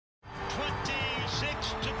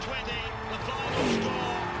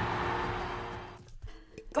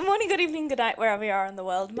morning, good evening, good night, wherever you are in the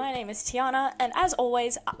world. My name is Tiana, and as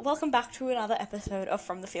always, welcome back to another episode of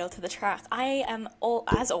From the Field to the Track. I am,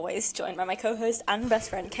 as always, joined by my co-host and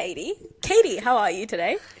best friend, Katie. Katie, how are you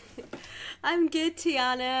today? I'm good,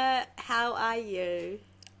 Tiana. How are you?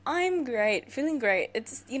 I'm great, feeling great.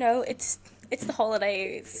 It's the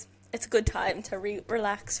holidays. It's a good time to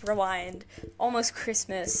relax, rewind, almost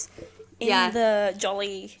Christmas, in the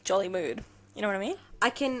jolly mood. You know what I mean?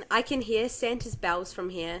 I can hear Santa's bells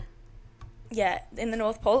from here. Yeah, in the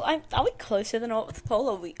North Pole. Are we closer to the North Pole,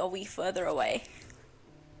 or are we further away?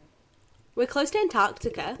 We're close to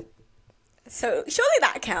Antarctica. So, surely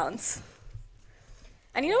that counts.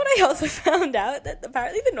 And you know what I also found out? That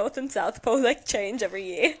apparently the North and South Pole, change every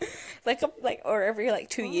year. Or every,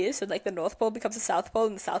 2 years. So, the North Pole becomes the South Pole,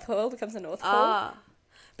 and the South Pole becomes the North Pole. Ah.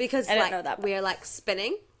 Because, I didn't know that, we're,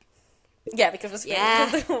 spinning. Yeah, because we're spinning. Yeah.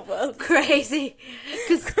 The whole world. Crazy.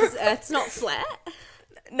 Because Earth's not flat.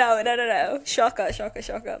 No. Shocker.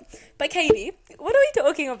 But Katie, what are we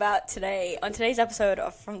talking about today on today's episode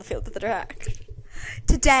of From the Field to the Track?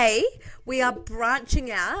 Today, we are branching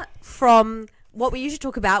out from what we usually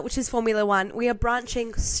talk about, which is Formula One. We are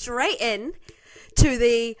branching straight in to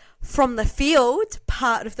the From the Field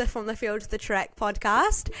part of the From the Field to the Track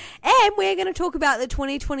podcast. And we're going to talk about the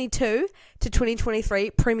 2022 to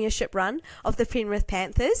 2023 premiership run of the Penrith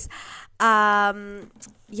Panthers.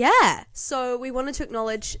 So we wanted to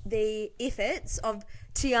acknowledge the efforts of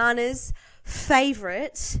Tiana's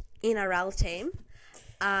favourite NRL team.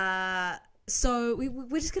 So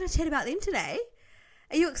we're just going to chat about them today.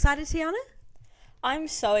 Are you excited, Tiana? I'm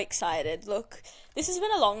so excited. Look, this has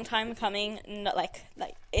been a long time coming.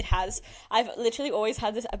 It has. I've literally always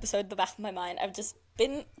had this episode in the back of my mind. I've just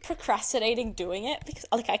been procrastinating doing it because,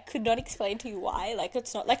 I could not explain to you why.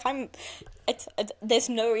 It's not there's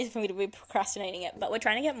no reason for me to be procrastinating it, but we're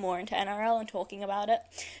trying to get more into NRL and talking about it.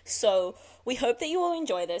 So we hope that you all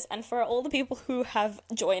enjoy this. And for all the people who have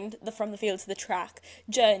joined the From the Field to the Track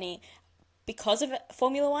journey, because of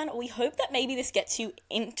Formula One, we hope that maybe this gets you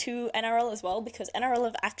into NRL as well, because NRL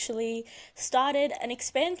have actually started an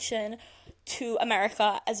expansion to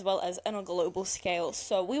America as well as on a global scale.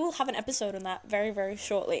 So we will have an episode on that very, very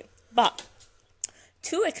shortly. But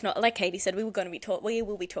like Katie said, we will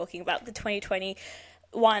be talking about the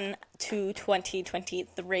 2021 to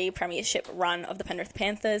 2023 premiership run of the Penrith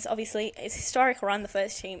Panthers. Obviously, it's a historic run, the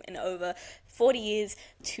first team in over 40 years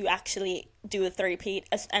to actually do a three-peat,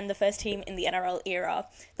 and the first team in the NRL era,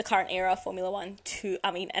 the current era,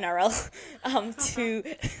 NRL, to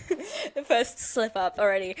the first slip up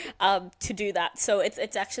already, to do that. So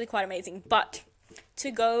it's actually quite amazing. But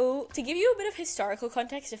to give you a bit of historical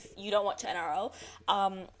context, if you don't watch NRL,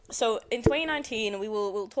 so in 2019,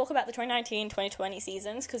 we'll talk about the 2019-2020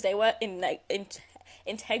 seasons, because they were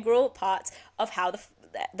integral parts of how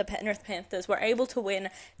the Penrith Panthers were able to win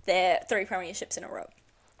their 3 premierships in a row.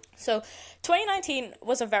 So 2019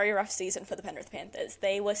 was a very rough season for the Penrith Panthers.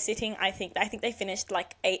 They were sitting, I think they finished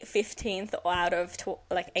 15th out of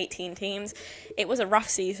 18 teams. It was a rough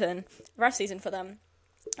season for them.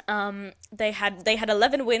 They had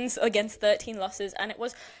 11 wins against 13 losses, and it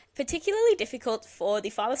was particularly difficult for the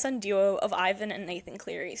father-son duo of Ivan and Nathan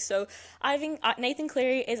Cleary. So Nathan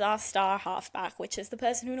Cleary is our star halfback, which is the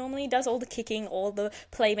person who normally does all the kicking, all the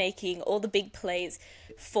playmaking, all the big plays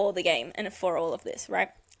for the game and for all of this, right?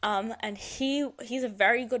 And he's a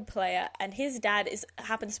very good player, and his dad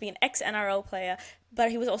happens to be an ex-NRL player, but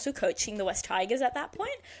he was also coaching the West Tigers at that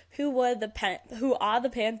point, who are the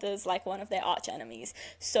Panthers, one of their arch enemies.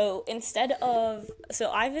 So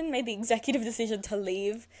Ivan made the executive decision to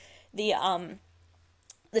leave the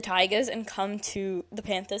Tigers and come to the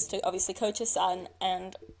Panthers to obviously coach his son,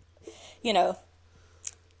 and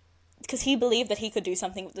because he believed that he could do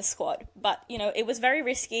something with the squad. But, it was very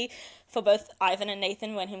risky for both Ivan and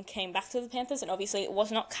Nathan when he came back to the Panthers, and obviously it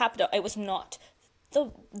was not it was not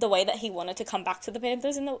the way that he wanted to come back to the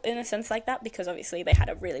Panthers in a sense like that, because obviously they had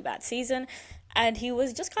a really bad season, and he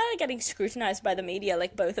was just kind of getting scrutinized by the media,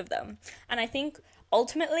 like both of them. And I think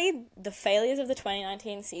ultimately the failures of the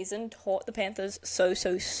 2019 season taught the Panthers so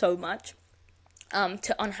much on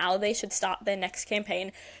how they should start their next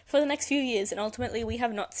campaign for the next few years, and ultimately we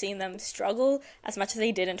have not seen them struggle as much as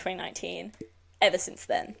they did in 2019 ever since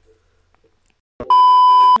then.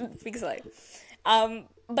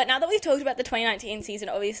 But now that we've talked about the 2019 season,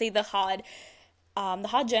 obviously the hard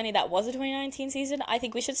journey that was the 2019 season, I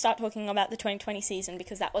think we should start talking about the 2020 season,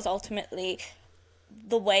 because that was ultimately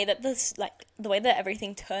the way that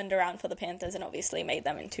everything turned around for the Panthers and obviously made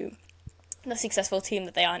them into the successful team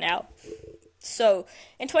that they are now. So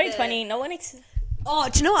in 2020, Oh,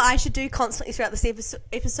 do you know what I should do constantly throughout this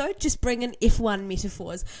episode? Just bring in F1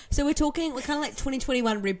 metaphors. So we're kind of like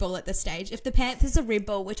 2021 Red Bull at this stage. If the Panthers are Red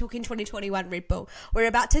Bull, we're talking 2021 Red Bull. We're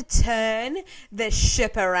about to turn the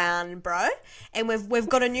ship around, bro. And we've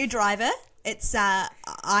got a new driver. It's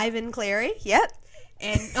Ivan Cleary. Yep.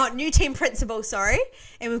 And new team principal, sorry.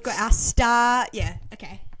 And we've got our star. Yeah,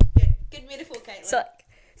 okay. Good metaphor, Caitlin.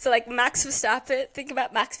 So like Max Verstappen, think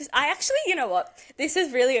about Max Verstappen. I actually, you know what? This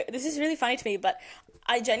is really funny to me, but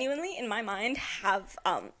I genuinely, in my mind, have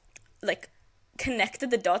like connected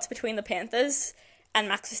the dots between the Panthers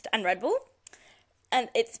and and Red Bull. And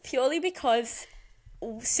it's purely because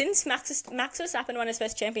since Max Verstappen won his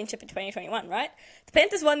first championship in 2021, right? The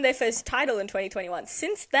Panthers won their first title in 2021.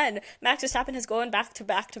 Since then, Max Verstappen has gone back to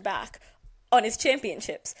back to back on his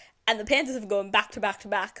championships. And the Panthers have gone back to back to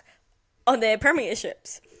back on their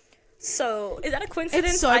premierships. So, is that a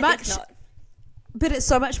coincidence? It's so I much, think not. But it's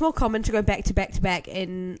so much more common to go back to back to back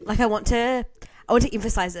in, like, I want to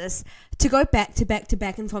emphasize this, to go back to back to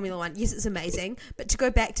back in Formula One. Yes, it's amazing, but to go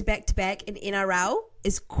back to back to back in NRL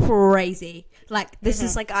is crazy. Like, this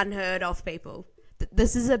is like unheard of, people.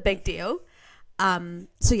 This is a big deal.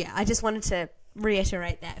 So yeah, I just wanted to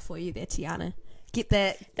reiterate that for you there, Tiana. Get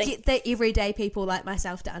the everyday people like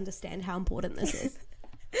myself to understand how important this is.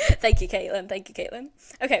 Thank you, Caitlin.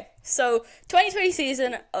 Okay, so 2020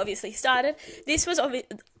 season obviously started. This was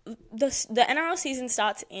the NRL season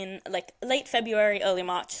starts in like late February, early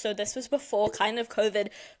March. So this was before kind of COVID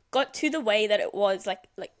got to the way that it was, like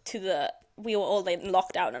to the we were all in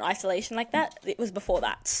lockdown and isolation like that. It was before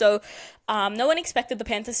that. So no one expected the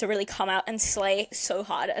Panthers to really come out and slay so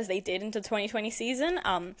hard as they did into the 2020 season.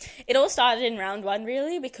 It all started in round one,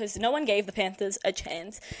 really, because no one gave the Panthers a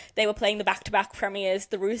chance. They were playing the back-to-back premiers,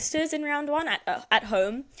 the Roosters, in round one at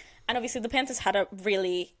home. And obviously the Panthers had a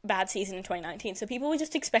really bad season in 2019. So people were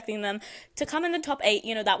just expecting them to come in the top 8.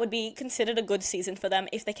 You know, that would be considered a good season for them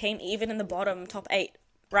if they came even in the bottom top 8,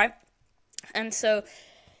 right? And so...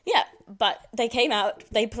 yeah, but they came out,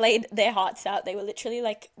 they played their hearts out. They were literally,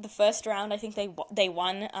 like, the first round, I think they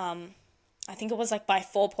won, I think it was, like, by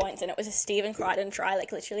 4 points, and it was a Stephen Crichton try.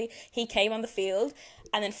 Like, literally, he came on the field,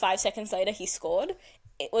 and then 5 seconds later, he scored.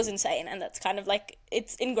 It was insane, and that's kind of, like,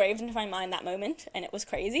 it's engraved into my mind, that moment, and it was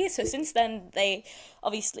crazy. So since then, they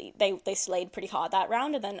slayed pretty hard that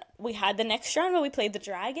round, and then we had the next round where we played the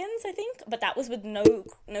Dragons, I think, but that was with no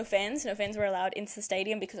fans. No fans were allowed into the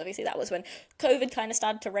stadium, because obviously that was when COVID kind of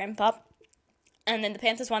started to ramp up, and then the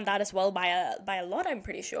Panthers won that as well by a lot, I'm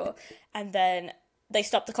pretty sure, and then they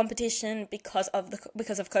stopped the competition because of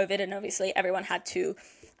COVID, and obviously everyone had to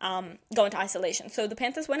go into isolation. So the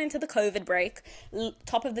Panthers went into the COVID break,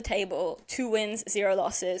 top of the table, 2 wins, 0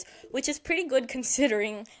 losses, which is pretty good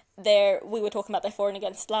considering we were talking about their for and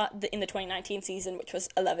against in the 2019 season, which was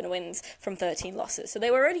 11 wins from 13 losses. So they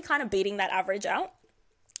were already kind of beating that average out.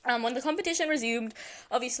 When the competition resumed,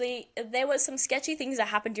 obviously there was some sketchy things that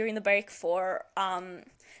happened during the break for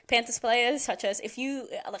Panthers players, such as, if you,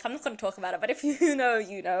 like, I'm not going to talk about it, but if you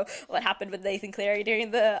know what happened with Nathan Cleary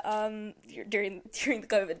during the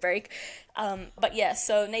COVID break. But yeah,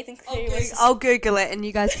 so Nathan Cleary I'll Google it and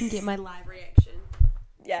you guys can get my live reaction.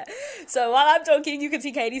 Yeah, so while I'm talking, you can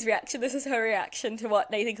see Katie's reaction. This is her reaction to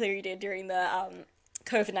what Nathan Cleary did during the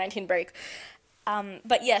COVID-19 break.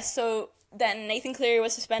 But yeah, so then Nathan Cleary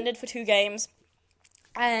was suspended for 2 games,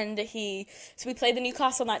 and we played the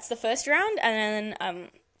Newcastle Knights the first round, and then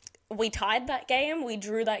we tied that game. We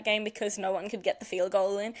drew that game because no one could get the field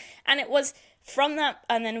goal in, and it was from that,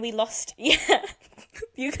 and then we lost. Yeah,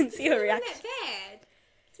 you can see her reaction. It's not that bad.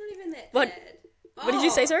 It's not even that bad. What did you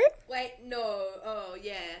say, sorry? Wait, no. Oh,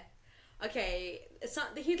 yeah. Okay, it's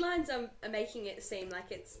not, the headlines are making it seem like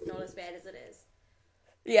it's not as bad as it is.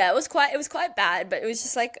 Yeah, it was quite bad, but it was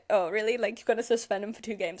just like, oh, really? Like, you're going to suspend him for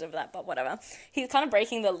 2 games over that, but whatever. He's kind of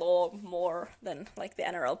breaking the law more than, like, the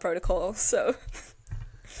NRL protocol, so...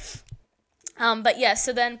 but yeah,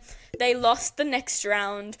 so then they lost the next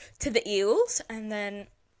round to the Eels, and then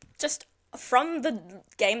just from the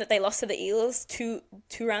game that they lost to the Eels, two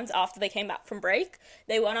rounds after they came back from break,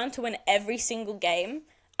 they went on to win every single game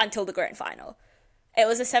until the grand final. It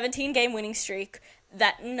was a 17-game winning streak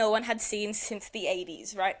that no one had seen since the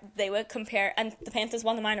 80s, right? They were and the Panthers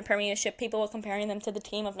won the minor premiership. People were comparing them to the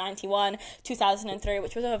team of 91, 2003,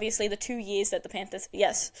 which was obviously the 2 years that the Panthers,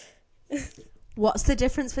 yes. What's the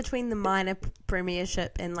difference between the minor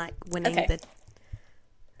premiership and, like, winning the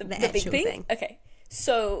actual big thing? Okay.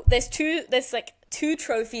 So there's 2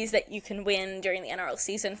 trophies that you can win during the NRL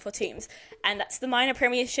season for teams, and that's the minor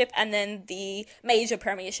premiership and then the major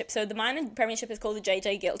premiership. So the minor premiership is called the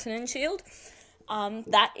JJ Giltinan Shield.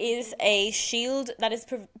 That is a shield that is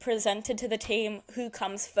presented to the team who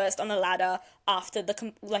comes first on the ladder after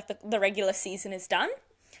the regular season is done.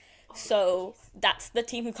 So that's the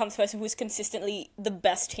team who comes first and who's consistently the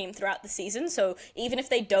best team throughout the season. So even if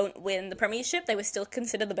they don't win the premiership, they were still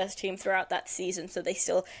considered the best team throughout that season. So they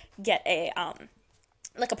still get a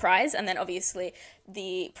prize. And then obviously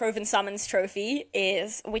the Proven Summons trophy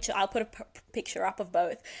is, which I'll put a picture up of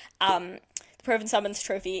both. The Proven Summons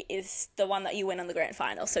trophy is the one that you win on the grand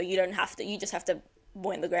final. So you just have to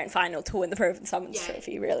win the grand final to win the Proven Summons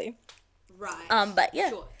trophy, really. Right. But yeah.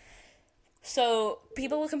 Sure. So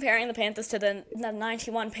people were comparing the Panthers to the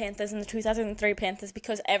 91 Panthers and the 2003 Panthers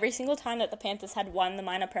because every single time that the Panthers had won the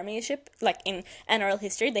minor premiership, like in NRL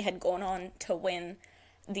history, they had gone on to win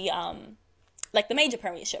the the major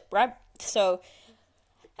premiership, right? So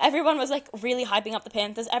everyone was like really hyping up the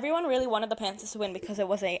Panthers. Everyone really wanted the Panthers to win because it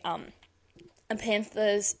was a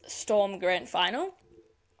Panthers Storm grand final.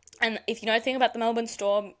 And if you know anything about the Melbourne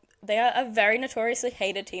Storm, they are a very notoriously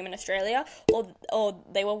hated team in Australia, or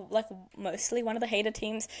they were like mostly one of the hated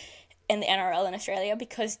teams in the NRL in Australia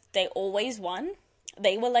because they always won.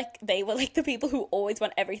 They were like the people who always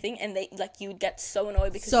won everything, and they like you would get so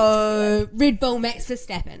annoyed because Red Bull Max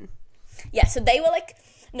Verstappen. Yeah, so they were like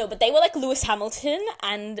they were like Lewis Hamilton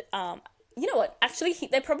and you know what? Actually,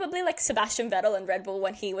 they're probably like Sebastian Vettel and Red Bull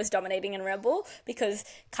when he was dominating in Red Bull, because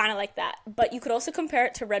kind of like that. But you could also compare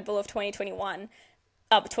it to Red Bull of 2021.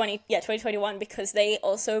 2021, because they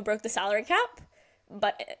also broke the salary cap,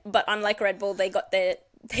 but unlike Red Bull, they got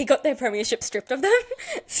their premiership stripped of them,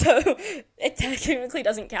 so it technically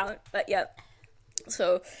doesn't count. But yeah,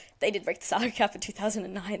 so they did break the salary cap in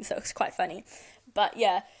 2009, so it's quite funny. But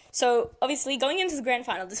yeah, so obviously going into the grand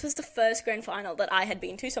final, this was the first grand final that I had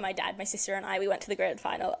been to. So my dad, my sister, and we went to the grand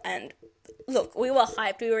final, and look, we were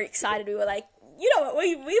hyped, we were excited, we were like, you know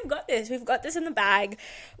what, we've got this in the bag,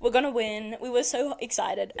 we're gonna win. We were so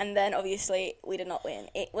excited, and then obviously we did not win.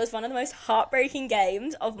 It was one of the most heartbreaking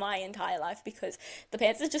games of my entire life because the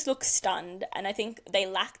Panthers just looked stunned, and I think they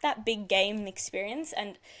lack that big game experience,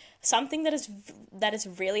 and something that is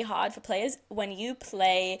really hard for players when you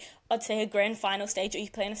play, I'd say, a grand final stage, or you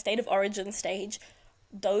play in a state of origin stage.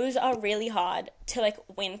 Those are really hard to like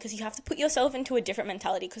win because you have to put yourself into a different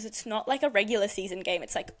mentality, because it's not like a regular season game.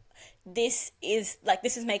 It's like this is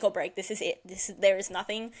make or break. This is it. There is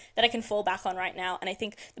nothing that I can fall back on right now. And I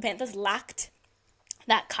think the Panthers lacked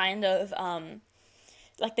that kind of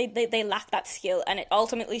they lacked that skill, and it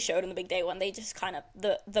ultimately showed in the big day when they just kind of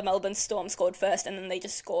the Melbourne Storm scored first, and then they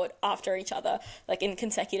just scored after each other like in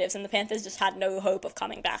consecutives, and the Panthers just had no hope of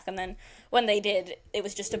coming back. And then when they did, it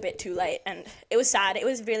was just a bit too late, and it was sad. It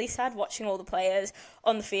was really sad watching all the players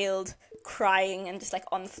on the field crying and just like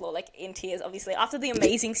on the floor like in tears, obviously after the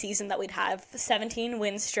amazing season that we'd have, 17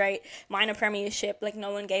 wins straight, minor premiership. Like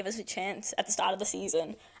no one gave us a chance at the start of the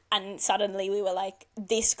season, and suddenly we were like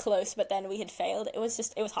this close, but then we had failed. It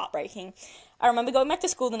was heartbreaking. I remember going back to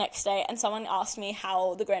school the next day and someone asked me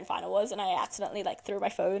how the grand final was, and I accidentally like threw my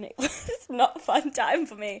phone. It was not a fun time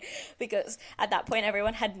for me because at that point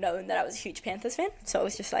everyone had known that I was a huge Panthers fan. So I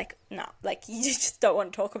was just like, no, like you just don't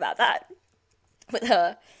want to talk about that with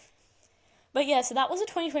her. But yeah, so that was a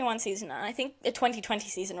 2021 season, and I think a 2020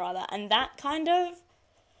 season rather, and that kind of,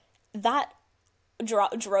 that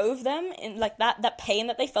drove them in like that pain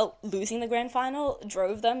that they felt losing the grand final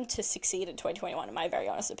drove them to succeed in 2021, in my very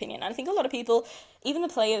honest opinion. And I think a lot of people, even the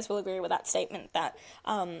players, will agree with that statement that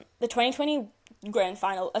the 2020 grand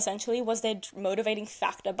final essentially was their motivating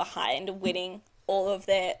factor behind winning all of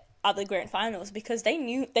their other grand finals, because they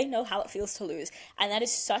know how it feels to lose, and that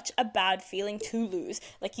is such a bad feeling to lose.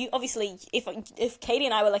 Like you obviously, if Katie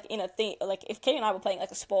and I were like in a thing, like if Katie and I were playing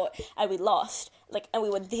like a sport and we lost, like, and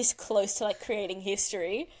we were this close to like creating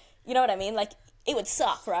history, you know what I mean? Like it would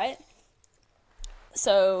suck, right?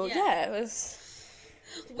 So yeah, it was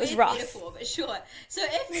rough. Metaphor, but sure. So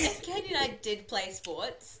if Katie and I did play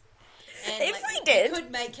sports, and if we did,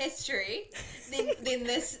 could make history, then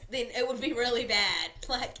it would be really bad.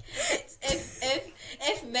 Like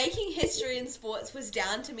if making history in sports was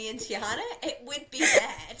down to me and Tiana, it would be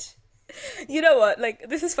bad. You know what? Like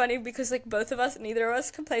this is funny because like neither of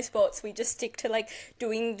us can play sports. We just stick to like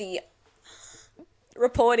doing the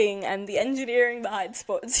reporting and the engineering behind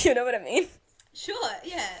sports. You know what I mean? Sure.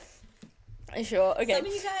 Yeah. Sure. Okay.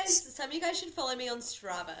 Some of you guys should follow me on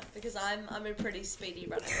Strava, because I'm a pretty speedy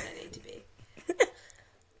runner when I need to be.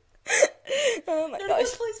 Oh my gosh.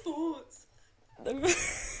 gosh. Play sports.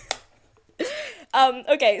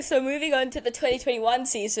 Okay, so moving on to the 2021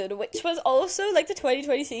 season, which was also, like the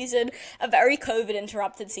 2020 season, a very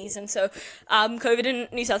COVID-interrupted season. So, COVID in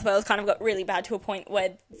New South Wales kind of got really bad to a point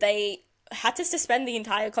where they had to suspend the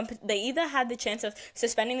entire they either had the chance of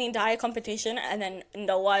suspending the entire competition and then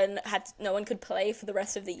no one could play for the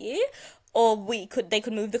rest of the year, or they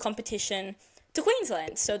could move the competition to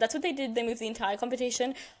Queensland. So that's what they did. They moved the entire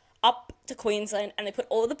competition up to Queensland, and they put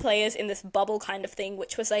all the players in this bubble kind of thing,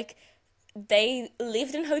 which was like they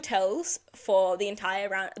lived in hotels for the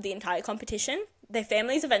entire competition. Their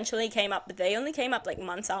families eventually came up, but they only came up like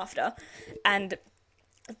months after, and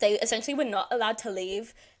they essentially were not allowed to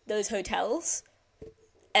leave those hotels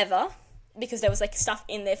ever, because there was like stuff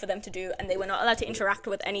in there for them to do, and they were not allowed to interact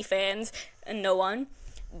with any fans and no one.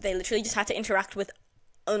 They literally just had to interact with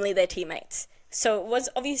only their teammates. So it was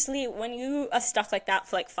obviously, when you are stuck like that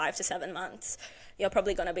for like 5 to 7 months, you're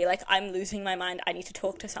probably going to be like, I'm losing my mind, I need to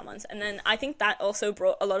talk to someone. And then I think that also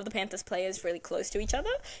brought a lot of the Panthers players really close to each other,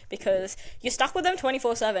 because you're stuck with them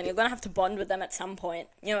 24/7. You're going to have to bond with them at some point.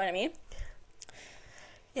 You know what I mean?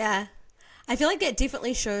 Yeah. I feel like that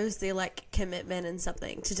definitely shows their, like, commitment and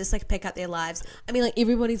something to just, like, pick up their lives. I mean, like,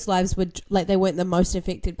 everybody's lives would, like, they weren't the most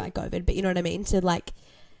affected by COVID, but you know what I mean? To, like,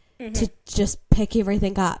 to just pick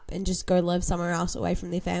everything up and just go live somewhere else away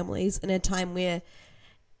from their families in a time where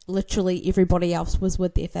literally everybody else was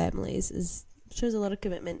with their families shows a lot of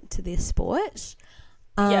commitment to their sport.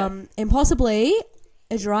 And possibly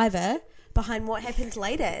a driver behind what happened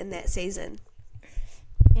later in that season.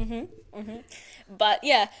 But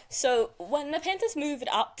yeah, so when the Panthers moved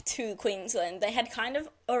up to Queensland, they had kind of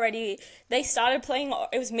they started playing,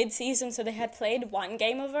 it was mid-season, so they had played one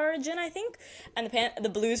game of Origin, I think, and the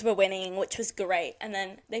Blues were winning, which was great. And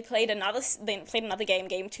then they played another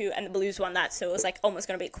game 2, and the Blues won that, so it was like almost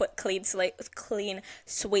going to be a quick clean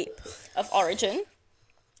sweep of Origin.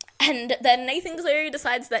 And then Nathan Cleary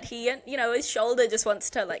decides that his shoulder just wants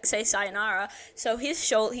to like say sayonara. So he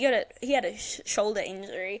had a shoulder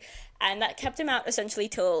injury, and that kept him out essentially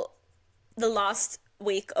till the last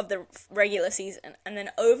week of the regular season. And then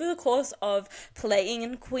over the course of playing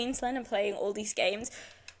in Queensland and playing all these games,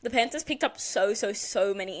 the Panthers picked up so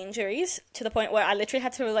many injuries, to the point where I literally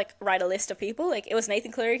had to like write a list of people. Like, it was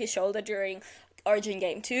Nathan Cleary, his shoulder during Origin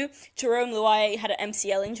Game 2. Jerome Luai had an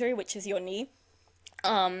MCL injury, which is your knee.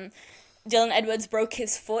 Dylan Edwards broke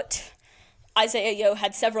his foot. Isaiah Yeo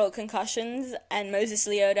had several concussions, and Moses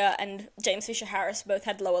Leota and James Fisher-Harris both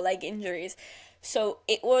had lower leg injuries. So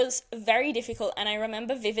it was very difficult, and I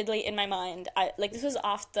remember vividly in my mind, I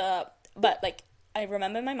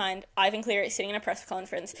remember in my mind Ivan Cleary sitting in a press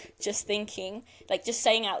conference just thinking, like, just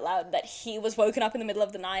saying out loud that he was woken up in the middle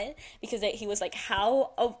of the night because he was like,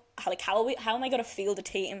 how am I going to field a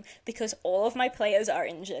team, because all of my players are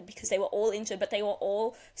injured, because they were all injured, but they were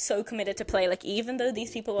all so committed to play. Like, even though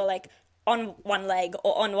these people were like on one leg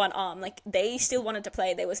or on one arm, like, they still wanted to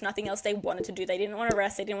play. There was nothing else they wanted to do. They didn't want to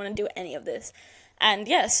rest. They didn't want to do any of this. And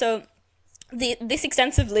yeah, so this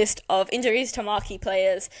extensive list of injuries to marquee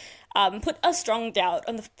players put a strong doubt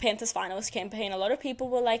on the Panthers finals campaign. A lot of people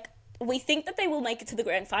were like, we think that they will make it to the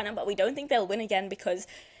grand final, but we don't think they'll win again, because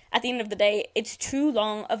at the end of the day, it's too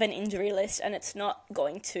long of an injury list, and it's not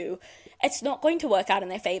going to work out in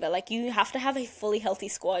their favor. Like, you have to have a fully healthy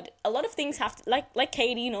squad. A lot of things have to, like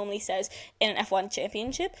Katie normally says in an F1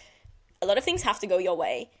 championship, a lot of things have to go your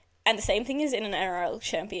way. And the same thing is in an NRL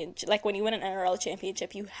championship. Like, when you win an NRL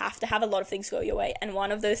championship, you have to have a lot of things go your way, and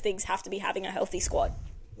one of those things have to be having a healthy squad.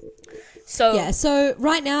 So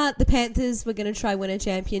right now the Panthers were going to try win a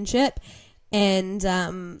championship, and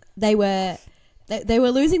they were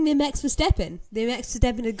losing their Max Verstappen. Their Max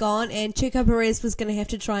Verstappen had gone, and Checo Perez was going to have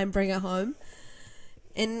to try and bring it home,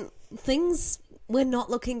 and things were not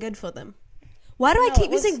looking good for them. Why do I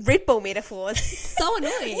keep using Red Bull metaphors? So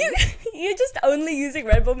annoying. You're just only using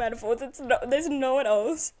Red Bull metaphors. There's no one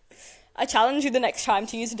else. I challenge you the next time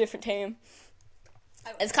to use a different team.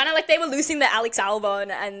 It's kind of like they were losing the Alex Albon,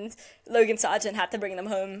 and Logan Sargent had to bring them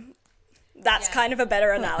home. That's kind of a better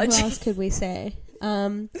analogy. Who else could we say?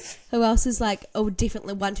 Who else is like,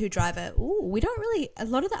 definitely 1-2 driver? Ooh, we don't really. A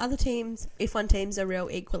lot of the other teams, F1 teams, are real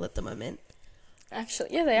equal at the moment. Actually,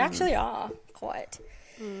 yeah, they actually are quite.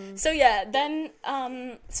 So yeah, then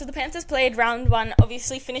so the Panthers played round 1,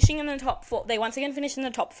 obviously finishing in the top 4. They once again finished in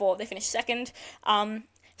the top 4. They finished second.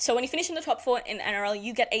 So when you finish in the top 4 in NRL,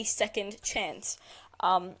 you get a second chance.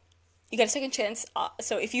 So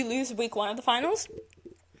if you lose week 1 of the finals,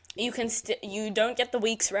 you don't get the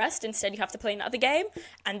week's rest. Instead, you have to play another game,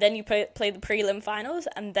 and then you play the prelim finals,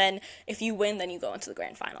 and then if you win, then you go into the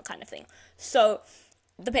grand final kind of thing. So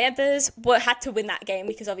the Panthers had to win that game,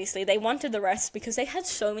 because obviously they wanted the rest, because they had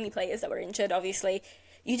so many players that were injured. Obviously,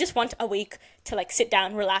 you just want a week to like sit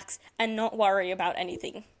down, relax, and not worry about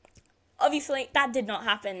anything. Obviously, that did not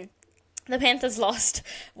happen. the Panthers lost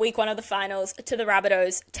week 1 of the finals to the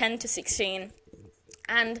Rabbitohs 10-16.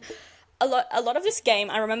 And a lot of this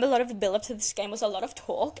game, I remember a lot of the build-up to this game was a lot of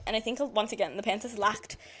talk. And I think, once again, the Panthers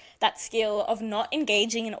lacked that skill of not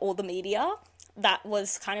engaging in all the media that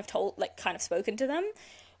was kind of spoken to them.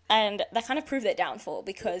 And that kind of proved their downfall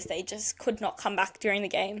because they just could not come back during the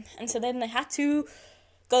game. And so then they had to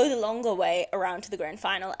go the longer way around to the grand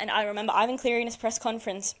final. And I remember Ivan Cleary in his press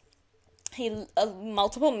conference,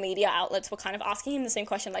 multiple media outlets were kind of asking him the same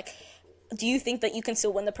question, like, do you think that you can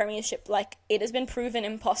still win the premiership? Like, it has been proven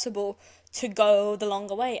impossible to go the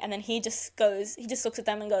longer way. And then he just looks at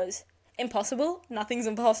them and goes, impossible? Nothing's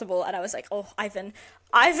impossible. And I was like, oh, Ivan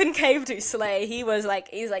caved to Slay. He's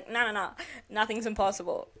like, no, nothing's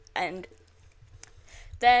impossible. And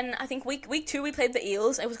then I think week 2 we played the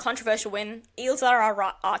Eels. It was a controversial win. Eels are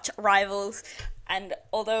our arch rivals. And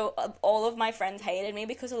although all of my friends hated me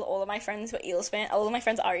because all of my friends were Eels fans, all of my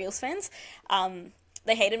friends are Eels fans,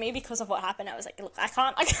 they hated me because of what happened. I was like, look, I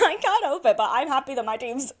can't help it, but I'm happy that my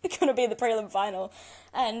team's going to be in the prelim final.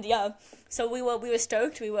 And yeah, so we were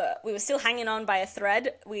stoked. We were still hanging on by a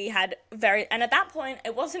thread. And at that point,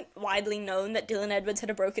 it wasn't widely known that Dylan Edwards had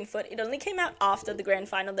a broken foot. It only came out after the grand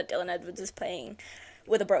final that Dylan Edwards was playing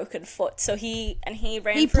with a broken foot. So he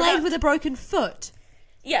played with a broken foot.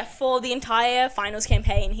 Yeah, for the entire finals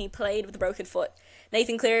campaign, he played with a broken foot.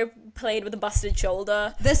 Nathan Cleary played with a busted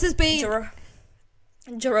shoulder. This has been...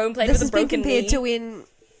 Jerome played with a broken knee.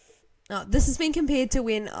 This has been compared to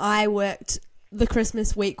when I worked the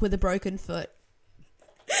Christmas week with a broken foot.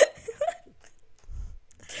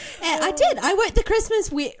 I did. I worked the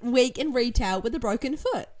Christmas week in retail with a broken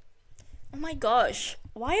foot. Oh my gosh.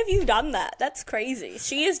 Why have you done that? That's crazy.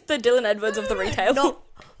 She is the Dylan Edwards of the retail.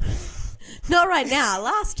 Not right now.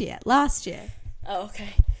 Last year. Oh, okay.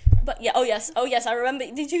 But yeah, oh yes, I remember.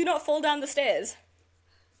 Did you not fall down the stairs?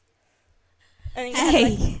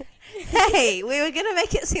 Hey, we were going to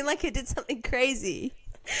make it seem like I did something crazy.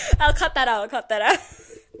 I'll cut that out.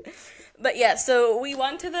 But yeah, so we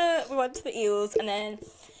went to the Eels, and then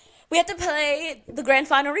we had to play the grand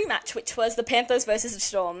final rematch, which was the Panthers versus the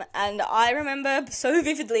Storm. And I remember so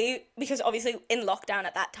vividly, because obviously in lockdown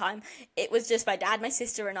at that time, it was just my dad, my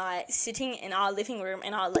sister, and I sitting in our living room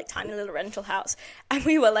in our like tiny little rental house, and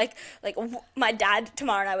we were like my dad,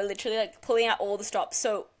 Tamara, and I were literally like pulling out all the stops.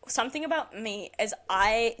 So something about me is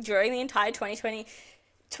during the entire 2020,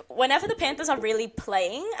 whenever the Panthers are really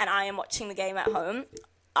playing and I am watching the game at home,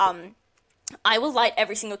 I will light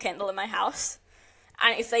every single candle in my house.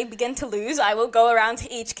 And if they begin to lose, I will go around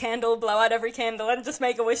to each candle, blow out every candle, and just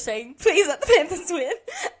make a wish saying, please let the Panthers win,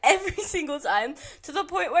 every single time, to the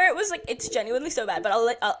point where it was like, it's genuinely so bad. But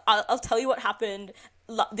I'll tell you what happened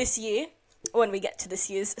this year when we get to this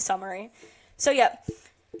year's summary. So yeah,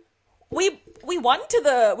 we won to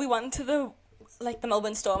the like the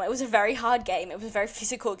Melbourne Storm. It was a very hard game. It was a very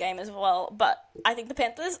physical game as well. But I think the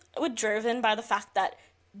Panthers were driven by the fact that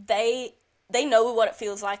they know what it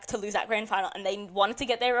feels like to lose that grand final, and they wanted to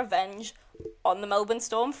get their revenge on the Melbourne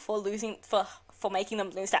Storm for making them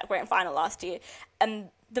lose that grand final last year. And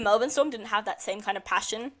the Melbourne Storm didn't have that same kind of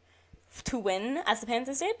passion to win as the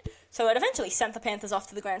Panthers did, so it eventually sent the Panthers off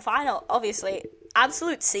to the grand final. Obviously,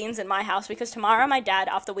 absolute scenes in my house, because tomorrow my dad,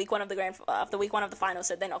 after week 1 of the final,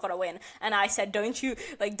 said they're not going to win, and I said, we're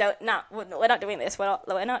not doing this. We're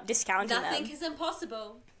not discounting them. Nothing is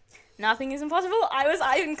impossible. Nothing is impossible. I was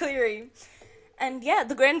Ivan Cleary. And yeah,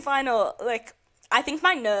 the grand final, like, I think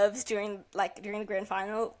my nerves during the grand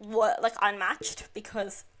final were, like, unmatched,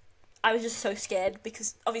 because I was just so scared,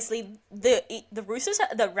 because obviously the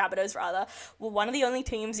Rabbitohs rather, were one of the only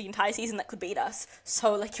teams the entire season that could beat us.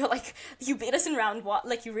 So, like, you beat us in round 1,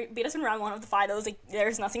 beat us in round 1 of the finals, like,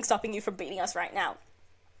 there's nothing stopping you from beating us right now.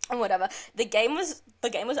 And whatever. The game was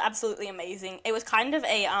absolutely amazing. It was kind of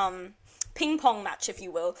a, ping pong match, if you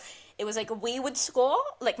will. It was like we would score,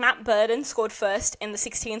 like Matt Burden scored first in the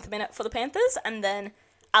 16th minute for the Panthers, and then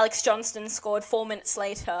Alex Johnston scored 4 minutes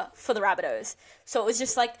later for the Rabbitohs. So it was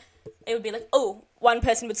just like, it would be like, oh, one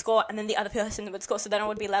person would score and then the other person would score, so then it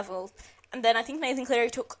would be level. And then I think Nathan Cleary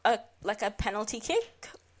took a penalty kick,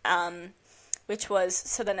 which was,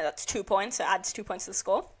 so then that's 2 points, so it adds 2 points to the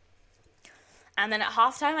score. And then at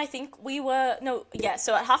halftime, I think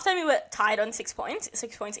so at halftime we were tied on 6 points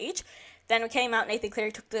each. Then we came out, Nathan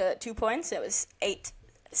Cleary took the 2 points, it was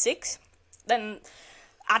 8-6. Then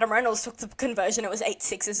Adam Reynolds took the conversion, it was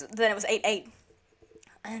 8-6, then it was 8-8.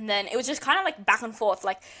 And then it was just kind of like back and forth.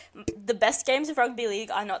 Like, the best games of rugby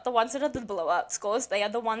league are not the ones that are the blowout scores. They are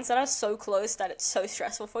the ones that are so close that it's so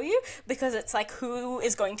stressful for you, because it's like, who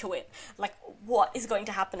is going to win? Like, what is going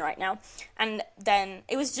to happen right now? And then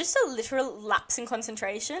it was just a literal lapse in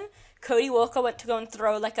concentration. Cody Walker went to go and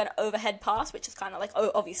throw like an overhead pass, which is kind of like,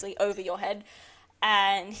 obviously over your head.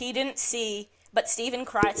 And he didn't see... But Stephen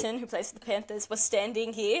Crichton, who plays for the Panthers, was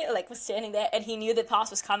standing there, and he knew the pass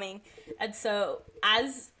was coming. And so,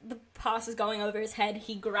 as the pass is going over his head,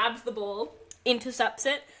 he grabs the ball, intercepts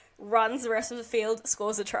it, runs the rest of the field,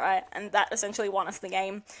 scores a try, and that essentially won us the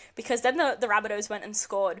game. Because then the Rabbitohs went and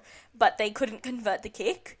scored, but they couldn't convert the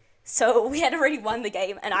kick. So we had already won the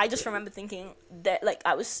game, and I just remember thinking that, like,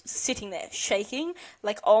 I was sitting there shaking,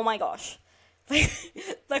 like, oh my gosh.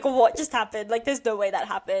 Like, what just happened? Like, there's no way that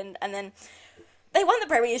happened. And then... they won the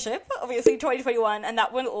premiership, obviously, 2021, and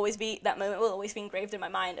that moment will always be engraved in my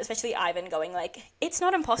mind, especially Ivan going like, it's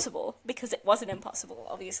not impossible, because it wasn't impossible,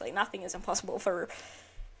 obviously. Nothing is impossible for...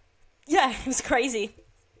 Yeah, it was crazy.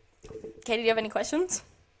 Katie, do you have any questions?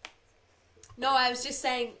 No, I was just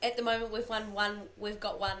saying, at the moment, we've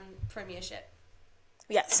got one premiership.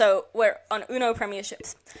 Yeah, so we're on Uno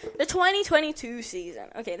premierships. The 2022 season.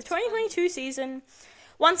 Okay, the 2022 season...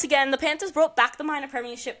 Once again, the Panthers brought the minor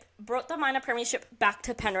premiership back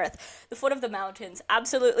to Penrith, the foot of the mountains,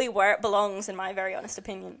 absolutely where it belongs, in my very honest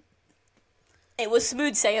opinion. It was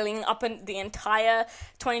smooth sailing up in the entire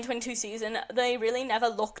 2022 season. They really never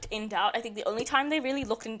looked in doubt. I think the only time they really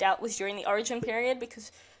looked in doubt was during the Origin period,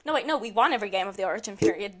 because... No, we won every game of the Origin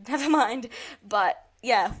period, never mind. But,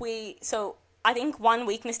 yeah, so... I think one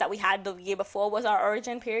weakness that we had the year before was our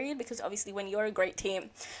Origin period, because obviously when you're a great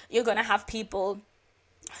team, you're going to have people...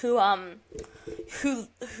 who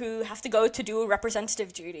have to go to do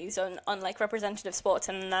representative duties on like representative sports,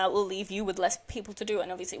 and that will leave you with less people to do.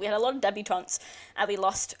 And obviously we had a lot of debutantes, and we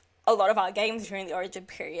lost a lot of our games during the Origin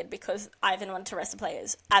period because Ivan wanted to rest the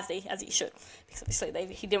players, as he should, because obviously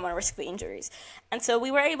he didn't want to risk the injuries. And so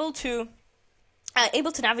we were able to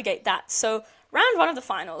navigate that. So round one of the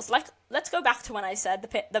finals, like, let's go back to when I said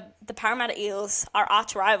the Parramatta Eels, our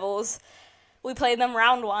arch rivals, we played them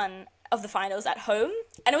round one of the finals at home,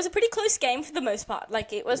 and it was a pretty close game for the most part.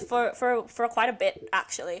 Like, it was for quite a bit,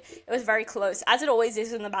 actually. It was very close, as it always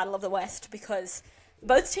is in the Battle of the West, because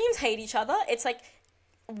both teams hate each other. It's like,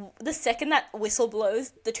 the second that whistle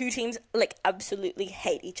blows, the two teams, like, absolutely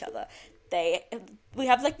hate each other. We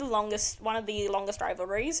have, like, one of the longest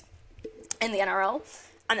rivalries in the NRL,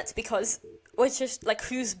 and it's because... it's just, like,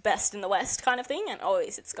 who's best in the West kind of thing, and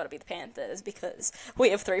always it's got to be the Panthers, because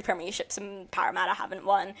we have 3 premierships and Parramatta haven't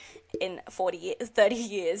won in 30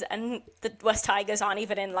 years, and the West Tigers aren't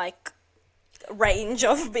even in, like, range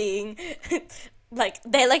of being, like,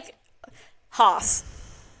 they're, like, Haas.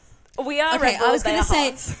 We are okay, Red Bulls, I was going to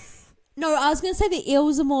say... Haas. No, I was going to say the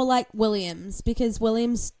Eels are more like Williams, because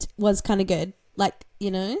Williams was kind of good, like,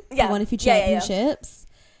 you know, yeah. won a few championships. Yeah.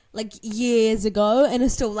 Like, years ago, and are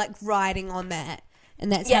still, like, riding on that.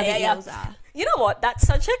 And that's how the Eels are. You know what? That's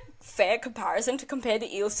such a fair comparison to compare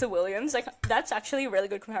the Eels to Williams. Like, that's actually a really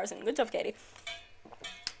good comparison. Good job, Katie.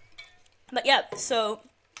 But, yeah, so...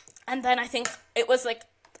 And then I think it was, like,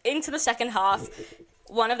 into the second half,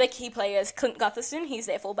 one of the key players, Clint Gutherson, he's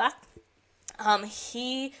their fullback,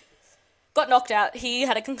 he got knocked out. He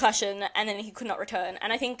had a concussion, and then he could not return.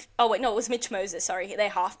 And I think... Oh, wait, no, it was Mitch Moses, sorry. Their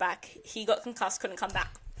halfback. He got concussed, couldn't come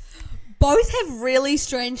back. Both have really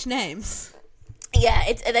strange names. Yeah,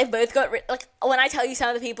 they've both got... like, when I tell you some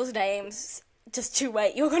of the people's names, just you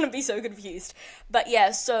wait, you're going to be so confused. But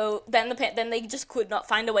yeah, so then they just could not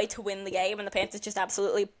find a way to win the game, and the Panthers just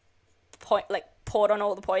absolutely poured on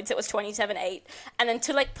all the points. It was 27-8. And then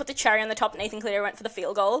to, like, put the cherry on the top, Nathan Cleary went for the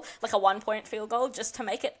field goal, like a 1-point field goal, just to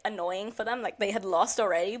make it annoying for them. Like, they had lost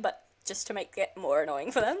already, but just to make it more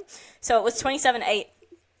annoying for them. So it was 27-8.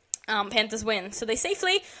 Panthers win. So they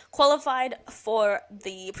safely qualified for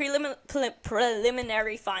the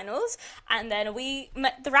preliminary finals, and then we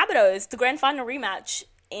met the Rabbitohs, the grand final rematch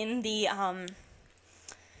in the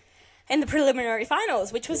preliminary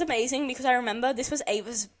finals, which was amazing because I remember this was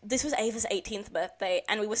Ava's 18th birthday,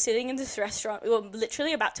 and we were sitting in this restaurant. We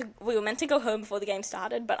were meant to go home before the game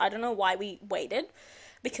started, but I don't know why we waited,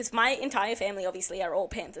 because my entire family obviously are all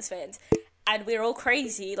Panthers fans. And we're all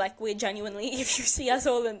crazy, like, we're genuinely, if you see us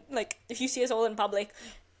all in public,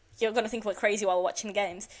 you're going to think we're crazy while we're watching the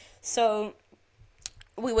games. So,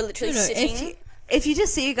 we were literally sitting... If you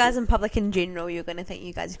just see you guys in public in general, you're going to think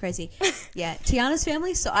you guys are crazy. Yeah, Tiana's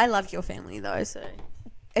family, so I love your family, though, so...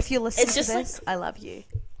 If you're listening to this, I love you.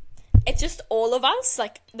 it's just all of us.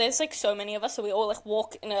 Like, there's, like, so many of us, so we all, like,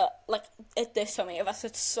 walk in a, like, there's so many of us,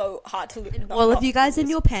 it's so hard to lose. All of you guys in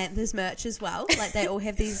your Panthers merch as well. Like, they all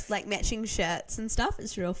have these, like, matching shirts and stuff.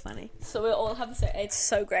 It's real funny. So we all have the same. It's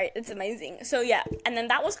so great. It's amazing. So, yeah. And then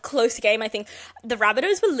that was a close game, I think. The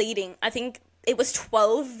Rabbitohs were leading. I think it was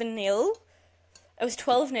 12-0. It was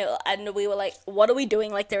 12-0, and we were like, what are we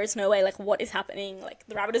doing? Like, there is no way. Like, what is happening? Like,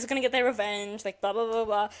 the Rabbitohs are going to get their revenge. Like, blah, blah, blah,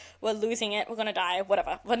 blah. We're losing it. We're going to die.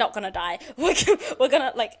 Whatever. We're not going to die. We're going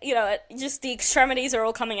to, like, you know, just the extremities are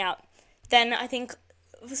all coming out. Then I think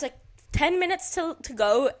it was, like, 10 minutes to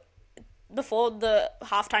go before the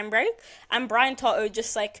halftime break, and Brian Toto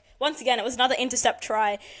just, like, once again, it was another intercept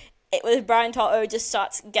try. It was Brian Toto just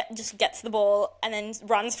gets the ball and then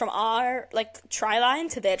runs from our, like, try line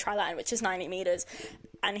to their try line, which is 90 meters.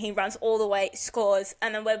 And he runs all the way, scores.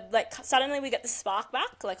 And then we're, like, suddenly we get the spark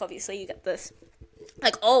back. Like, obviously you get this,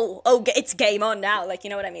 like, oh, it's game on now. Like, you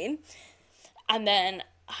know what I mean? And then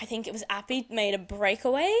I think it was Appy made a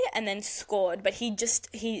breakaway and then scored. But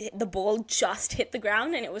the ball just hit the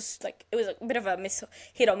ground, and it was a bit of a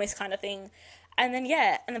hit or miss kind of thing. And then,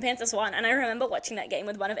 yeah, and the Panthers won. And I remember watching that game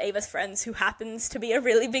with one of Ava's friends who happens to be a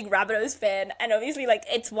really big Rabbitohs fan. And obviously, like,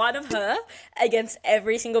 it's one of her against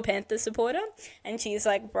every single Panthers supporter. And she's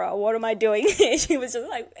like, bro, what am I doing? She was just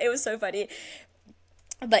like, it was so funny.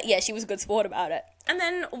 But, yeah, she was a good sport about it. And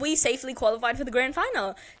then we safely qualified for the grand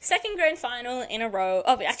final. Second grand final in a row.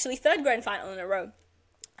 Oh, actually, third grand final in a row.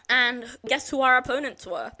 And guess who our opponents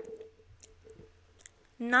were?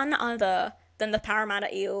 None other than the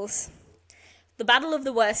Parramatta Eels. The Battle of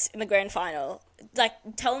the West in the grand final. Like,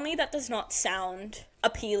 tell me that does not sound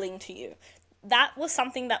appealing to you. That was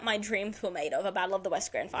something that my dreams were made of, a Battle of the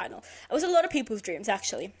West grand final. It was a lot of people's dreams,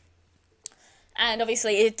 actually. And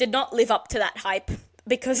obviously, it did not live up to that hype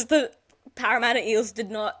because the Parramatta Eels did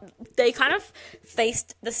not. They kind of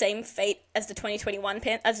faced the same fate as the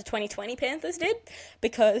 2020 Panthers did,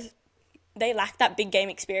 because they lacked that big game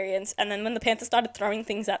experience. And then when the Panthers started throwing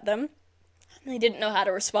things at them, they didn't know how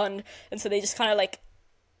to respond, and so they just kind of, like,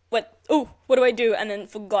 went, ooh, what do I do? And then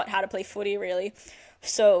forgot how to play footy, really.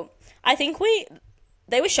 So I think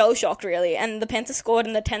they were shell-shocked, really, and the Panthers scored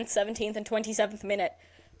in the 10th, 17th, and 27th minute,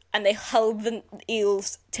 and they held the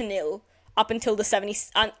Eels to nil up until the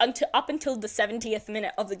 70th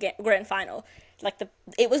minute of the grand final. Like,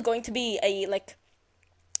 it was going to be a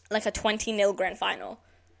 20-0 grand final,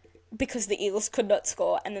 because the Eels could not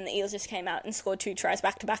score, and then the Eels just came out and scored 2 tries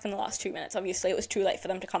back-to-back in the last 2 minutes. Obviously, it was too late for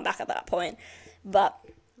them to come back at that point, but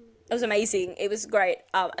it was amazing. It was great,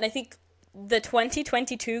 and I think the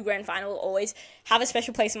 2022 grand final will always have a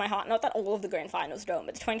special place in my heart. Not that all of the grand finals don't,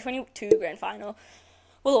 but the 2022 grand final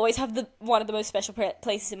will always have one of the most special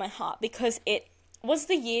places in my heart, because it was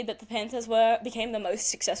the year that the Panthers became the most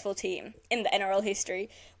successful team in the NRL history.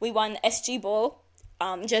 We won SG Ball,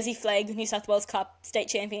 Jersey Flag, New South Wales Cup, State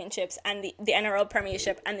Championships, and the NRL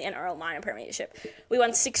Premiership and the NRL Minor Premiership. We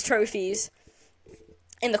won 6 trophies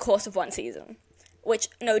in the course of one season, which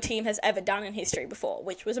no team has ever done in history before,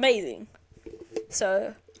 which was amazing.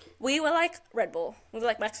 So we were like Red Bull. We were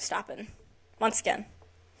like Max Verstappen. Once again.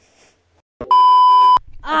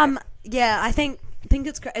 Yeah, I think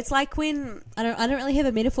it's great. It's like when I don't really have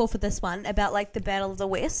a metaphor for this one about, like, the Battle of the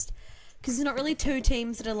West, because there's not really two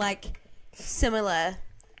teams that are, like, similar.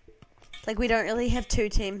 Like, we don't really have two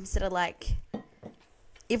teams that are, like,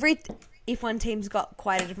 F1 team's got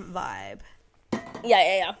quite a different vibe.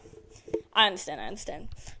 Yeah. I understand.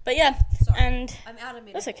 But yeah, sorry, and I'm out of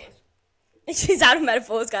metaphors. That's okay. She's out of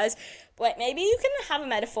metaphors, guys. Wait, maybe you can have a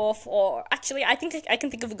metaphor for... Actually, I think I can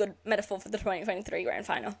think of a good metaphor for the 2023 grand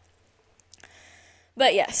final.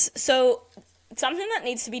 But yes, so something that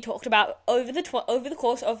needs to be talked about over the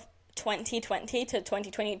course of 2020 to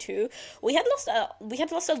 2022, we had lost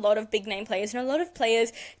a lot of big name players and a lot of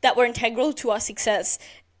players that were integral to our success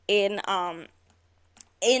in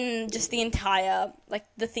just the entire, like,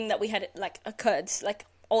 the thing that we had, like, occurred, like,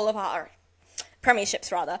 all of our premierships,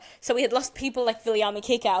 rather. So we had lost people like Viliami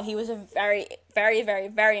Kikau. He was a very, very, very,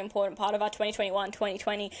 very important part of our 2021,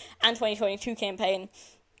 2020, and 2022 campaign.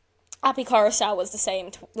 Api Coruscant was the same,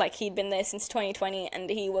 like, he'd been there since 2020, and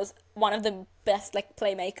he was one of the best, like,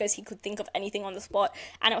 playmakers. He could think of anything on the spot,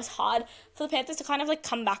 and it was hard for the Panthers to kind of, like,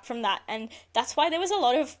 come back from that, and that's why there was a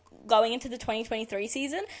lot of, going into the 2023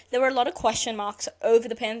 season, there were a lot of question marks over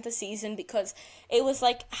the Panthers season, because it was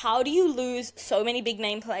like, how do you lose so many big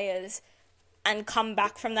name players and come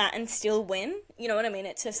back from that and still win? You know what I mean?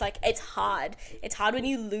 It's just, like, it's hard. It's hard when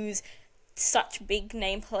you lose such big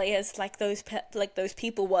name players like those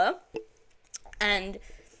people were. And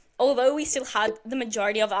although we still had the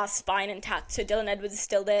majority of our spine intact, so Dylan Edwards is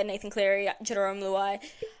still there, Nathan Cleary, Jerome Luai,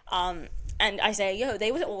 and Isaiah Yeo,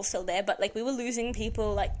 they were all still there, but, like, we were losing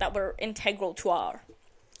people, like, that were integral to our,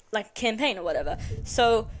 like, campaign or whatever.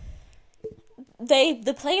 So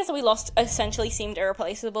the players that we lost essentially seemed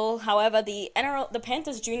irreplaceable. However, the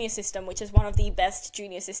Panthers junior system, which is one of the best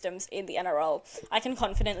junior systems in the NRL, I can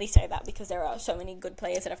confidently say that because there are so many good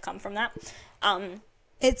players that have come from that.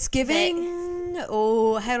 It's giving...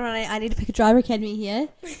 hold on, I need to pick a driver academy here.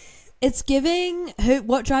 It's giving...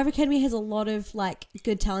 What driver academy has a lot of, like,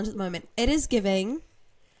 good talent at the moment? It is giving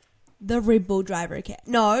the Red Bull driver academy.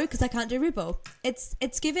 No, because I can't do Red Bull. It's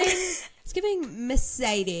giving... it's giving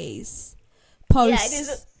Mercedes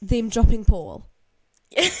post them dropping Paul.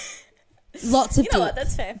 Yeah. Lots of you know what,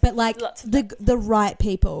 that's fair. But, like, the right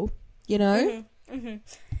people, you know?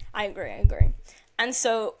 I agree. And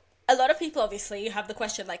so a lot of people obviously have the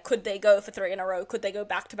question, like, could they go for 3 in a row? Could they go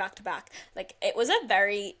back to back to back? Like, it was a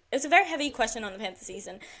very heavy question on the Panthers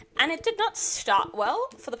season, and it did not start well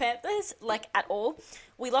for the Panthers, like, at all.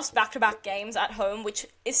 We lost back-to-back games at home, which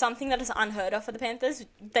is something that is unheard of for the Panthers.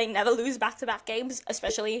 They never lose back-to-back games,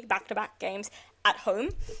 especially back-to-back games at home.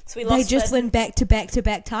 So they just win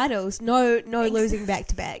back-to-back titles. No losing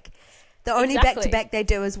back-to-back. The only back-to-back they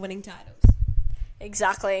do is winning titles.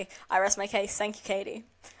 Exactly. I rest my case. Thank you, Katie.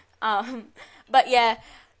 But yeah,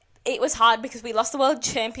 it was hard because we lost the world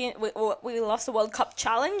champion. We lost the World Cup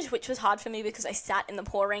challenge, which was hard for me because I sat in the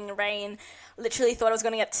pouring rain, literally thought I was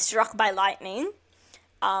going to get struck by lightning.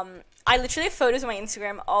 I literally have photos on my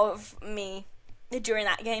Instagram of me during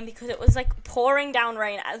that game because it was like pouring down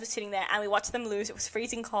rain as I was sitting there, and we watched them lose. It was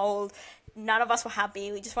freezing cold. None of us were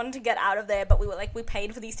happy. We just wanted to get out of there, but we were like, we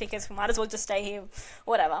paid for these tickets. We might as well just stay here,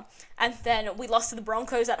 whatever. And then we lost to the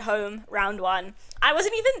Broncos at home, round 1. I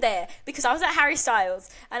wasn't even there because I was at Harry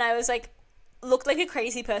Styles, and I was like, looked like a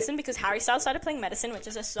crazy person because Harry Styles started playing Medicine, which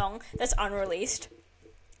is a song that's unreleased.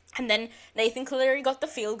 And then Nathan Cleary got the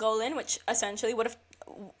field goal in, which essentially would have,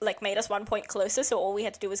 like, made us 1 point closer, so all we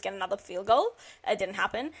had to do was get another field goal. It didn't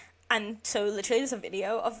happen. And so literally there's a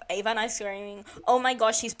video of Ava and I screaming, oh my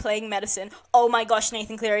gosh, he's playing Medicine. Oh my gosh,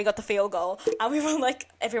 Nathan Cleary got the field goal. And we were like,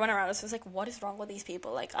 everyone around us was like, what is wrong with these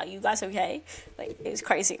people? Like, are you guys okay? Like, it was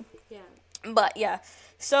crazy. Yeah. But yeah,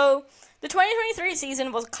 so the 2023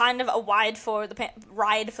 season was kind of a ride for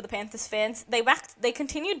the Panthers fans. They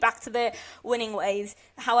continued back to their winning ways.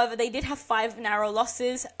 However, they did have 5 narrow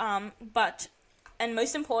losses, and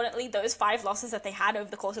most importantly, those 5 losses that they had over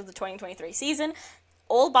the course of the 2023 season,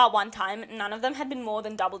 all bar one time, none of them had been more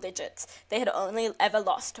than double digits. They had only ever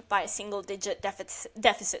lost by a single-digit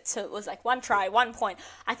deficit. So it was like 1 try, 1 point.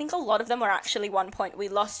 I think a lot of them were actually 1 point. We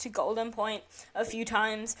lost to Golden Point a few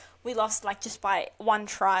times. We lost, like, just by 1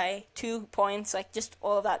 try, 2 points, like, just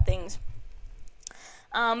all of that things.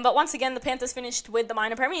 But once again, the Panthers finished with the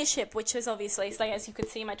minor premiership, which is obviously, so as you could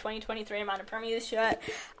see, my 2023 minor premiers shirt.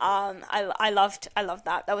 I loved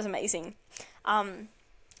that. That was amazing.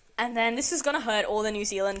 And then this is going to hurt all the New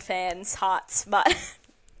Zealand fans' hearts, but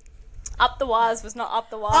Up the Waz was not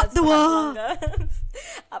Up the Waz. Up the Waz.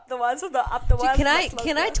 Up the Waz was not Up the Waz.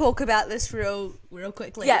 Can I talk about this real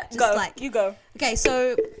quickly? Yeah, just go. You go. Okay,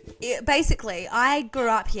 so basically, I grew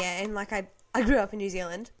up here, and like I grew up in New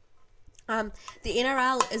Zealand. The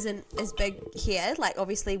NRL isn't as big here. Like,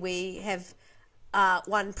 obviously, we have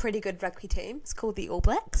one pretty good rugby team. It's called the All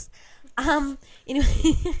Blacks.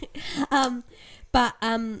 Anyway, but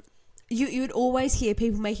you would always hear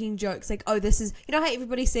people making jokes like, oh, this is, you know how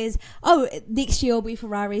everybody says, oh, next year will be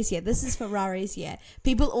Ferrari's year. This is Ferrari's year.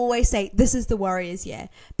 People always say, this is the Warriors' year.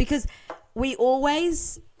 Because we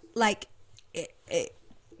always, like,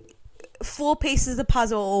 4 pieces of the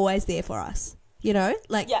puzzle are always there for us. You know?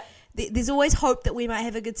 Like, yeah. There's always hope that we might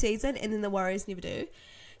have a good season, and then the Warriors never do.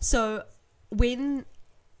 So when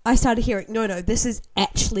I started hearing, no, this is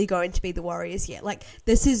actually going to be the Warriors' year. Like,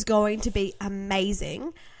 this is going to be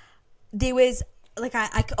amazing. There was, like,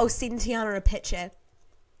 I was sending Tiana a picture.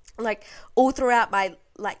 Like, all throughout my,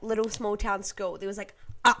 like, little small town school, there was, like,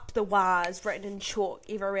 Up the Waz written in chalk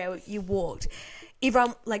everywhere you walked.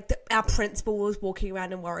 Everyone, like, our principal was walking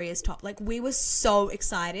around in Warriors top. Like, we were so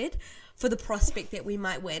excited for the prospect that we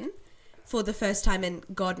might win for the first time in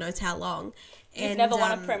God knows how long. You've never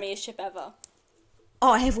won a premiership ever.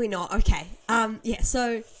 Oh, have we not? Okay. Yeah,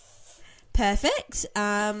 so perfect.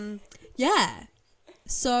 Yeah.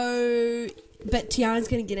 So, but Tiana's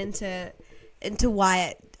going to get into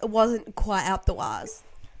why it wasn't quite Up the Waz.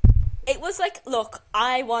 It was like, look,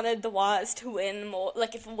 I wanted the Waz to win more.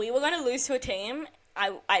 Like, if we were going to lose to a team,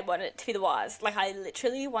 I wanted it to be the Waz. Like, I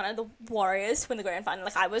literally wanted the Warriors to win the grand final.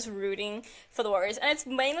 Like, I was rooting for the Warriors. And it's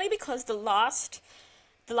mainly because the last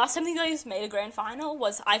the last time you guys made a grand final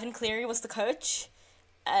was Ivan Cleary was the coach,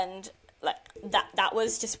 and like that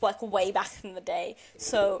was just like way back in the day.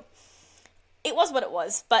 So it was what it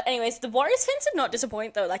was. But anyways, the Warriors fans did not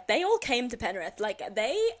disappoint though. Like they all came to Penrith. Like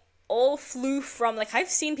they all flew from, like I've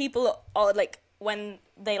seen people like when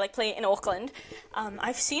they like play in Auckland,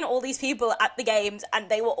 I've seen all these people at the games and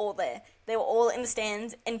they were all there. They were all in the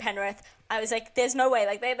stands in Penrith. I was like, there's no way.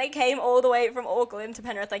 Like they came all the way from Auckland to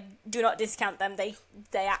Penrith. Like, do not discount them. They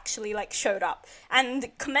actually like showed up, and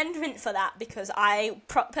commendment for that, because I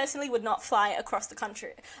personally would not fly across the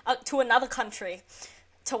country to another country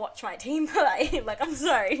to watch my team play. Like, I'm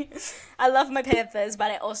sorry. I love my Panthers,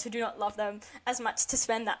 but I also do not love them as much to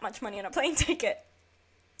spend that much money on a plane ticket.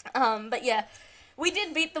 But yeah, we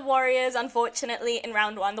did beat the Warriors, unfortunately, in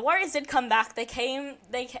round one. The Warriors did come back. They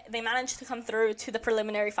managed to come through to the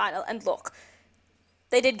preliminary final, and look,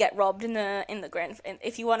 they did get robbed in the grand.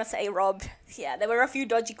 If you want to say robbed, yeah, there were a few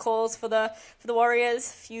dodgy calls for the Warriors,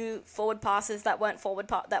 a few forward passes that weren't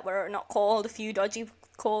that were not called, a few dodgy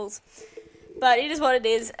calls. But it is what it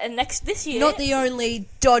is. And this year, not the only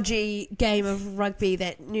dodgy game of rugby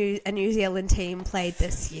that a New Zealand team played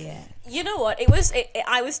this year. You know what?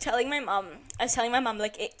 I was telling my mum,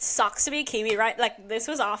 like, it sucks to be a Kiwi, right? Like, this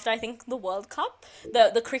was after, I think, the World Cup,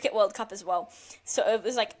 the Cricket World Cup as well. So it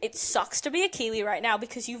was like, it sucks to be a Kiwi right now,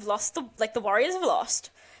 because you've lost the Warriors have lost,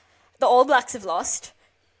 the All Blacks have lost.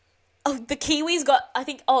 Oh, the Kiwis got, I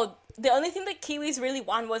think, the only thing that Kiwis really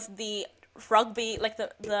won was the rugby, like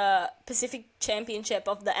the Pacific Championship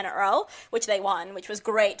of the NRL, which they won, which was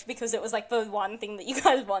great, because it was like the one thing that you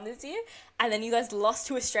guys won this year. And then you guys lost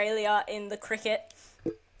to Australia in the cricket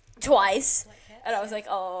twice, and I was like,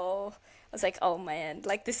 oh man,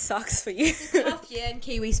 like, this sucks for you. It's a tough year in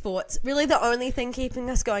Kiwi sports. Really, the only thing keeping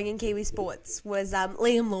us going in Kiwi sports was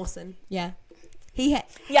Liam Lawson. Yeah,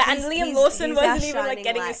 and Liam Lawson wasn't even like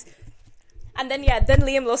getting this. And then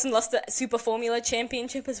Liam Lawson lost the Super Formula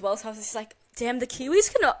Championship as well, so I was just like, damn, the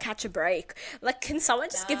Kiwis cannot catch a break. Like, can someone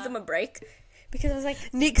just give them a break? Because I was like,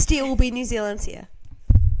 next year will be New Zealand's year.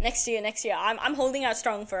 Next year. I'm holding out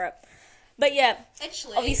strong for it. But yeah,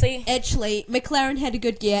 actually, McLaren had a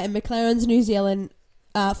good year, and McLaren's New Zealand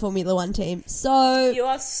Formula One team. So you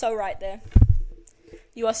are so right there.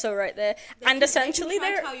 And essentially,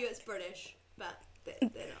 they tell you it's British, but they're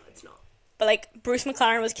not. It's not. But like, Bruce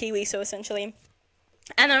McLaren was Kiwi, so essentially,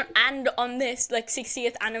 and on this like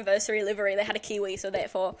 60th anniversary livery, they had a Kiwi, so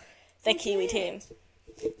therefore they're Kiwi team.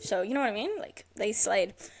 So you know what I mean? Like, they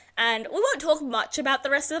slayed. And we won't talk much about the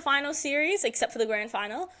rest of the final series except for the grand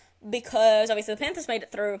final, because obviously the Panthers made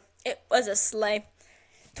it through. It was a slay.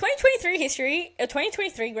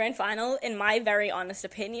 2023 grand final, in my very honest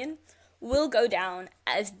opinion, will go down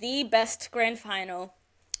as the best grand final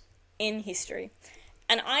in history.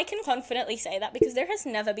 And I can confidently say that because there has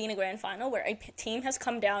never been a grand final where a team has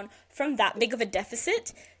come down from that big of a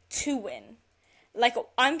deficit to win. Like,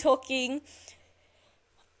 I'm talking,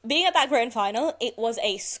 being at that grand final, it was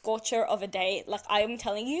a scorcher of a day. Like, I'm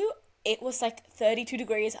telling you, it was like 32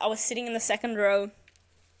 degrees. I was sitting in the second row,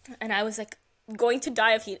 and I was like going to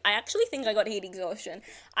die of heat. I actually think I got heat exhaustion.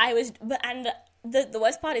 The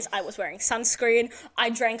worst part is I was wearing sunscreen. I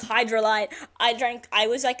drank Hydrolyte. I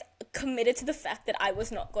was like committed to the fact that I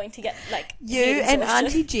was not going to get like you and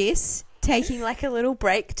Auntie Jess taking like a little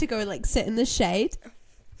break to go like sit in the shade.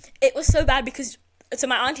 It was so bad because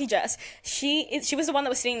my Auntie Jess, she was the one that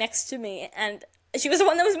was sitting next to me, and she was the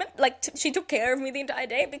one that was like she took care of me the entire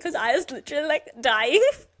day because I was literally like dying,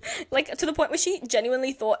 like to the point where she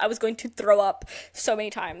genuinely thought I was going to throw up so many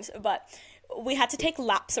times. But we had to take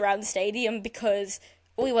laps around the stadium because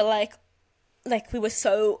we were it was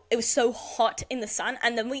so hot in the sun,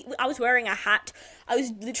 and then I was wearing a hat. I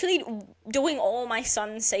was literally doing all my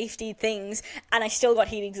sun safety things, and I still got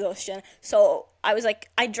heat exhaustion. So I was like,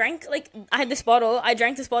 I drank this bottle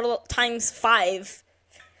times 5.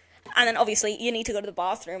 And then obviously you need to go to the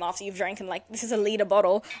bathroom after you've drank, and like, this is a liter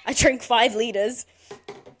bottle. I drank 5 liters.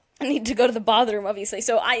 I need to go to the bathroom, obviously.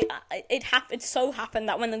 So it so happened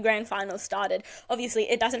that when the grand final started, obviously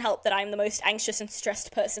it doesn't help that I'm the most anxious and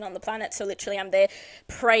stressed person on the planet. So literally I'm there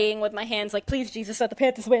praying with my hands, like, please Jesus, let the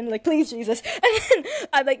Panthers win, like, please Jesus. And then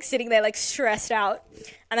I'm like sitting there like stressed out.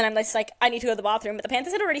 And then I'm just like, I need to go to the bathroom. But the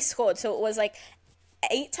Panthers had already scored, so it was like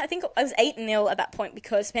 8, I think it was 8-0 at that point,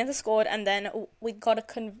 because the Panthers scored, and then we got a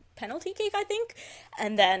penalty kick, I think.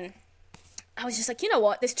 And then I was just like, you know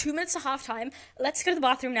what, there's 2 minutes to halftime, let's go to the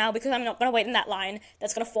bathroom now, because I'm not going to wait in that line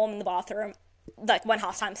that's going to form in the bathroom, like, when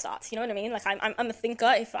halftime starts, you know what I mean? Like, I'm a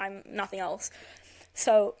thinker if I'm nothing else.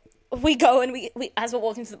 So we go, and we as we're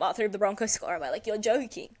walking to the bathroom, the Broncos score, and we're like, you're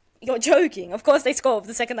joking. you're joking. Of course they scored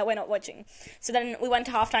the second that we're not watching. So then we went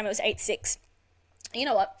to halftime. It was 8-6. You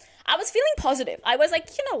know what? I was feeling positive. I was like,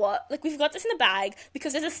 you know what? Like, we've got this in the bag,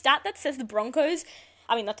 because there's a stat that says the Panthers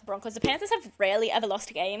have rarely ever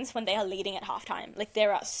lost games when they are leading at halftime. Like,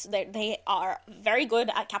 they are very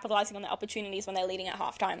good at capitalizing on their opportunities when they're leading at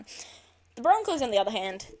halftime. The Broncos, on the other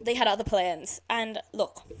hand, they had other plans. And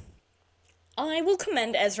look, I will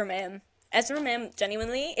commend Ezra Mam. Ezra Mam,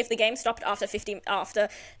 genuinely, if the game stopped after 60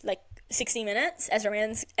 minutes, Ezra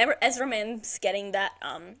Mam's getting that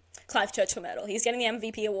Clive Churchill medal. He's getting the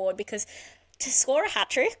MVP award, because to score a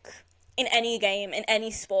hat-trick in any game, in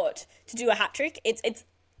any sport, to do a hat-trick, it's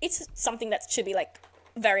something that should be, like,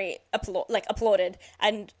 very applauded,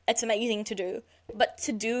 and it's amazing to do. But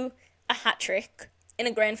to do a hat-trick in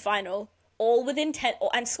a grand final, all within 10,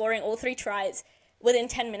 and scoring all 3 tries within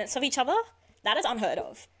 10 minutes of each other, that is unheard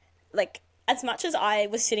of. Like, as much as I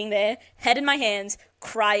was sitting there, head in my hands,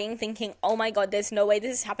 crying, thinking, oh my god, there's no way this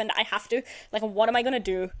has happened, I have to, like, what am I gonna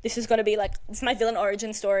do? This is gonna be, like, this is my villain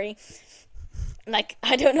origin story. Like,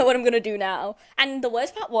 I don't know what I'm gonna do now. And the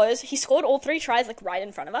worst part was, he scored all 3 tries, like, right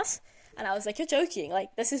in front of us. And I was like, you're joking.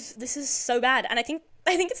 Like, this is so bad. And I think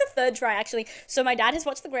it's a 3rd try, actually. So my dad has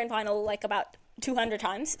watched the grand final, like, about 200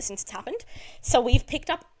 times since it's happened. So we've picked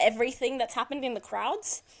up everything that's happened in the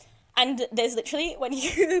crowds. And there's literally, when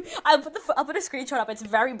you... I'll put a screenshot up. It's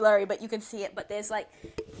very blurry, but you can see it. But there's, like...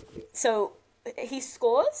 So he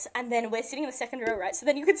scores, and then we're sitting in the second row, right? So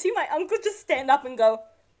then you can see my uncle just stand up and go...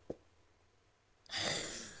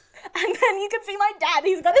 And then you can see my dad.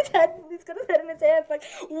 He's got his head in his hands. Like,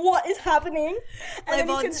 what is happening? And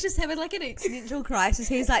Levon's just having, like, an existential crisis.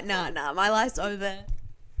 He's like, nah, my life's over.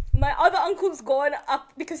 My other uncle's gone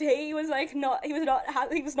up because he was not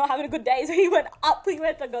having a good day, so he went up. He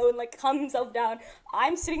went to go and, like, calm himself down.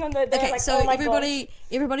 I'm sitting on the okay, like, so oh my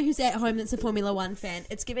everybody who's at home that's a Formula 1 fan,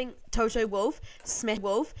 it's giving Toto Wolff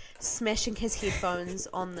smashing his headphones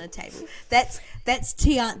on the table. That's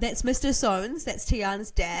Mr. Soanes, that's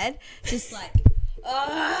Tiana's dad, just like,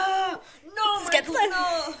 no, Michael,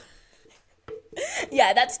 no.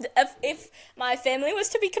 Yeah, that's if my family was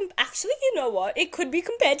to be actually, you know what? It could be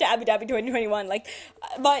compared to Abu Dhabi 2021. Like,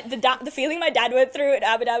 the feeling my dad went through at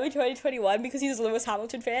Abu Dhabi 2021 because he's a Lewis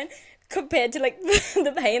Hamilton fan, compared to, like,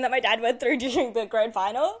 the pain that my dad went through during the grand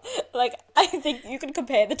final. Like, I think you could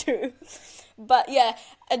compare the two. But yeah,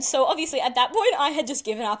 and so obviously at that point I had just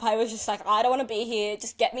given up. I was just like, I don't want to be here,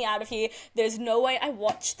 just get me out of here. There's no way I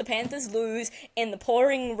watched the Panthers lose in the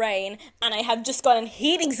pouring rain, and I have just gotten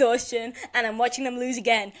heat exhaustion, and I'm watching them lose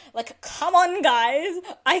again. Like, come on, guys,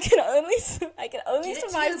 I can only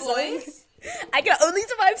survive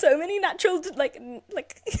so many natural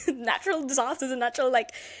natural disasters and natural,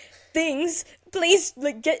 like, things. Please,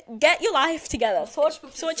 like, get your life together. Sort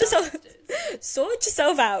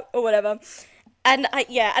yourself out, or whatever. And I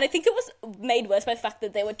think it was made worse by the fact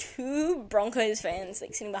that there were 2 Broncos fans,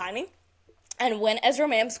 like, sitting behind me. And when Ezra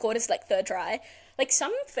Mam scored his, like, 3rd try, like,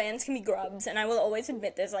 some fans can be grubs, and I will always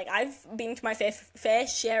admit this. Like, I've been to my fair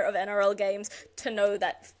share of NRL games to know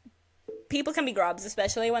that people can be grubs,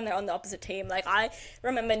 especially when they're on the opposite team. Like, I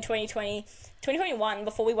remember in 2021,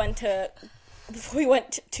 before the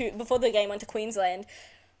game went to Queensland,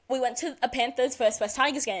 we went to a Panthers versus West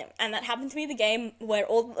Tigers game, and that happened to be the game where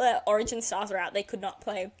all the Origin stars were out. They could not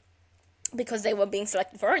play because they were being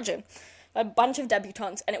selected for Origin. A bunch of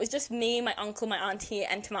debutants, and it was just me, my uncle, my auntie,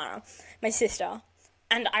 and Tamara, my sister.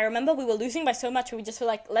 And I remember we were losing by so much, we just were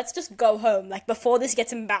like, let's just go home, like, before this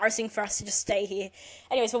gets embarrassing for us to just stay here.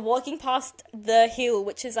 Anyways, we're walking past the hill,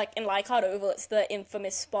 which is, like, in Leichhardt Oval. It's the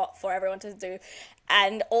infamous spot for everyone to do.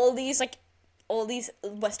 And all these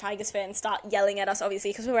West Tigers fans start yelling at us,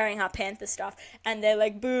 obviously, because we're wearing our Panther stuff, and they're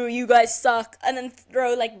like, boo, you guys suck, and then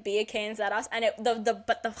throw, like, beer cans at us. And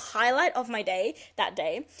but the highlight of my day that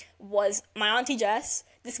day was my auntie Jess.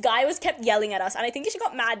 This guy kept yelling at us, and I think she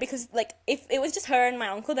got mad because, like, if it was just her and my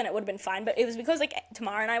uncle, then it would have been fine, but it was because, like,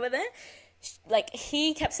 Tamara and I were there. Like,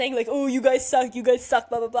 he kept saying, like, oh, you guys suck,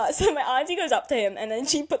 blah, blah, blah. So my auntie goes up to him, and then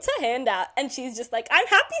she puts her hand out, and she's just like, I'm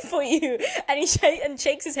happy for you. And he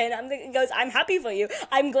shakes his hand, and goes, I'm happy for you.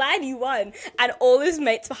 I'm glad you won. And all his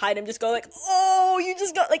mates behind him just go, like, oh, you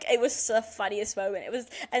just got, like, it was the funniest moment. It was,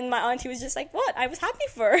 and my auntie was just like, what? I was happy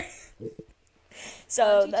for her.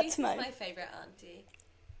 So Auntie that's my favourite auntie.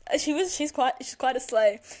 She's quite a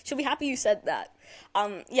slay. She'll be happy you said that.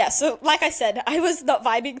 So like I said, I was not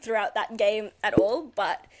vibing throughout that game at all,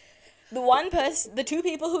 but the 2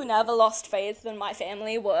 people who never lost faith in my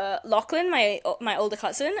family were Lachlan, my older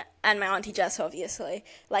cousin, and my auntie Jess, obviously.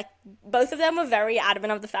 Like, both of them were very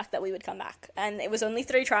adamant of the fact that we would come back, and it was only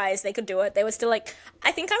 3 tries. They could do it. They were still, like,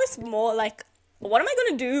 I think I was more, like, what am I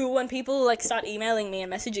going to do when people, like, start emailing me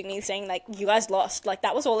and messaging me saying, like, you guys lost? Like,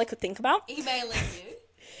 that was all I could think about. Emailing you?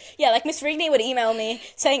 Yeah, like, Miss Rigney would email me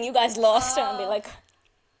saying you guys lost, and I'd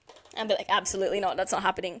be like, absolutely not, that's not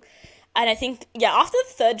happening. And I think, yeah, after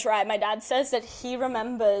the third try, my dad says that he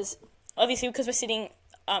remembers, obviously because we're sitting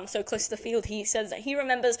so close to the field, he says that he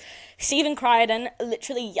remembers Stephen Crichton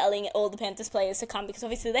literally yelling at all the Panthers players to come, because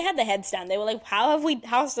obviously they had their heads down. They were like, how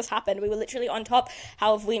has this happened? We were literally on top.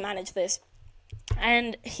 How have we managed this?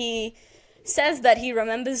 And he says that he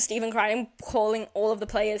remembers Stephen Crichton calling all of the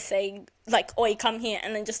players, saying, like, oi, come here,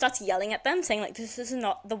 and then just starts yelling at them, saying, like, this is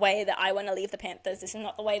not the way that I want to leave the Panthers. This is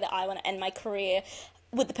not the way that I want to end my career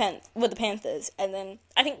with the Panthers. And then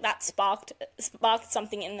I think that sparked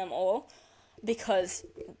something in them all, because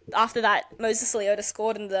after that, Moses Leota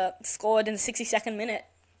scored in the 62nd minute.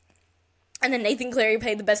 And then Nathan Cleary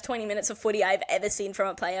played the best 20 minutes of footy I've ever seen from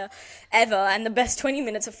a player, ever, and the best 20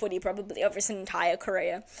 minutes of footy probably of his entire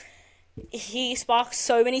career. He sparked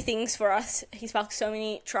so many things for us. He sparked so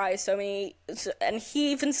many tries, and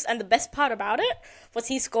the best part about it was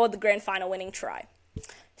he scored the grand final winning try.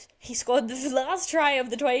 He scored the last try of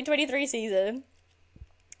the 2023 season,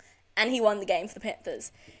 and he won the game for the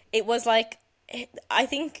Panthers. It was like, I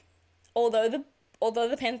think, although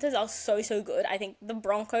the Panthers are so good, I think the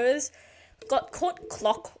Broncos got caught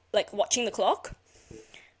watching the clock,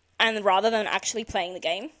 and rather than actually playing the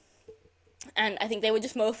game. And I think they were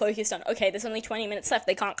just more focused on, okay, there's only 20 minutes left,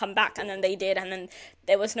 they can't come back, and then they did, and then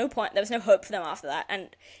there was no hope for them after that, and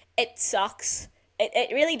it sucks.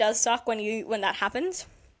 It really does suck when that happens.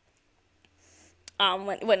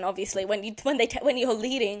 When you're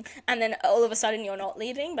leading, and then all of a sudden you're not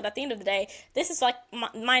leading. But at the end of the day, this is like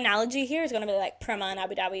my analogy here is going to be like Prema and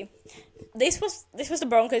Abu Dhabi. This was the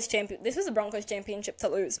Broncos championship to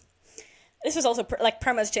lose. This was also like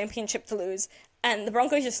Prema's championship to lose, and the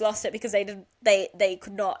Broncos just lost it because they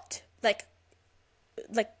could not like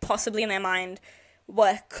possibly in their mind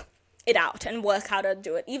work it out and work how to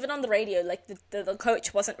do it. Even on the radio, like the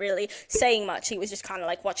coach wasn't really saying much. He was just kind of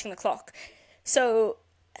like watching the clock. So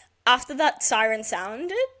after that siren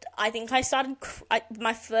sounded, I think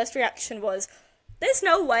my first reaction was, there's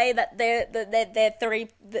no way that they've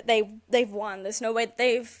won. There's no way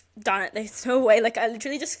they've done it. There's no way. Like, I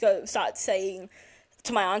literally just start saying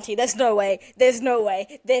to my auntie, there's no way. I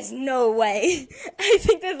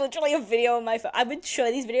think there's literally a video on my phone. I would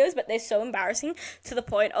show these videos, but they're so embarrassing to the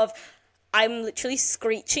point of I'm literally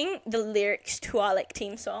screeching the lyrics to our like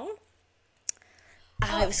team song.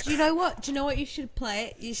 Do you know what you should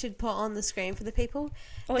play? You should put on the screen for the people.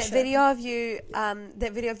 Video of you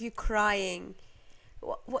crying.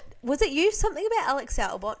 What was it? You something about Alex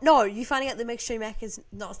Albon? No, you finding out the Extreme Mac is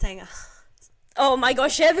not staying. Oh my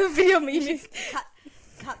gosh! Share the video of me.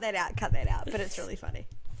 Cut that out. But it's really funny.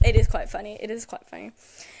 It is quite funny.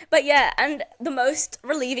 But yeah, and the most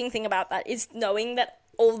relieving thing about that is knowing that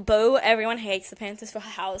although everyone hates the Panthers for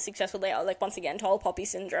how successful they are, like, once again, tall poppy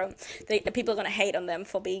syndrome, people are going to hate on them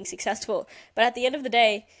for being successful. But at the end of the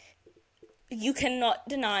day, you cannot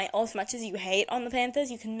deny, as much as you hate on the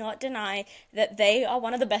Panthers, you cannot deny that they are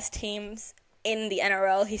one of the best teams in the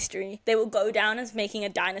NRL history. They will go down as making a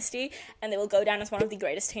dynasty, and they will go down as one of the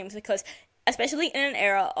greatest teams, because especially in an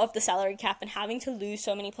era of the salary cap and having to lose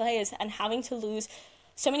so many players and having to lose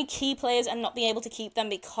so many key players and not being able to keep them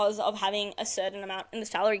because of having a certain amount in the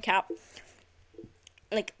salary cap.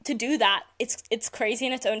 Like, to do that, it's crazy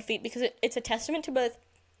in its own feat, because it's a testament to both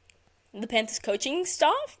the Panthers coaching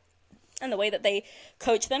staff and the way that they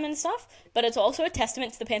coach them and stuff, but it's also a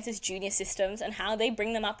testament to the Panthers junior systems and how they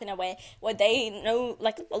bring them up in a way where they know,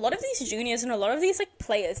 like, a lot of these juniors and a lot of these like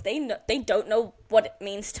players, they don't know what it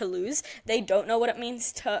means to lose. They don't know what it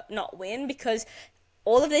means to not win, because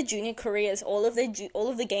all of their junior careers, all of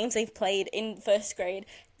the games they've played in first grade,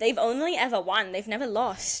 they've only ever won. They've never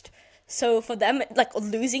lost. So for them, like,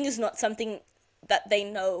 losing is not something that they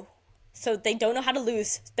know. So they don't know how to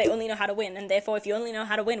lose. They only know how to win. And therefore, if you only know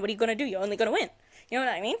how to win, what are you going to do? You're only going to win. You know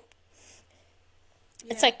what I mean?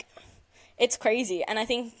 Yeah. It's like, it's crazy. And I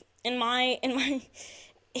think in my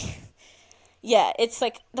yeah, it's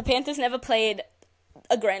like the Panthers never played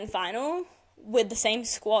a grand final with the same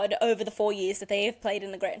squad over the 4 years that they have played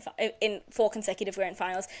in 4 consecutive grand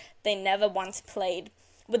finals. They never once played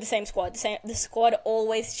with the same squad. The squad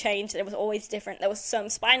always changed. It was always different. There was some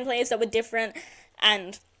spine players that were different,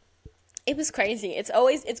 and it was crazy. It's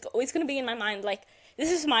always going to be in my mind, like,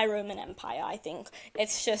 this is my Roman Empire, I think.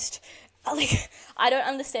 It's just, like, I don't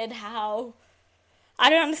understand how I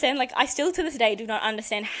don't understand. Like, I still to this day do not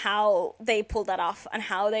understand how they pulled that off and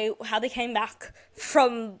how they came back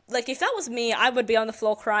from, like, if that was me, I would be on the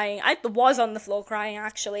floor crying. I was on the floor crying,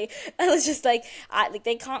 actually. I was just like,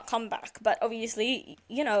 they can't come back. But obviously,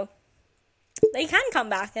 you know, they can come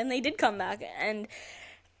back, and they did come back. And,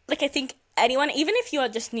 like, I think anyone, even if you are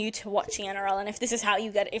just new to watching NRL, and if this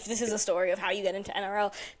is a story of how you get into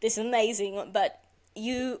NRL, this is amazing. But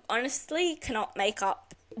you honestly cannot make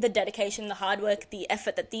up the dedication, the hard work, the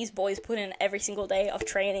effort that these boys put in every single day of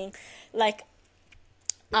training. Like,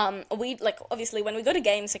 we, like, obviously when we go to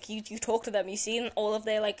games, like, you talk to them, you see in all of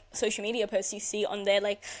their, like, social media posts, you see on their,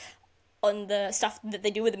 like, on the stuff that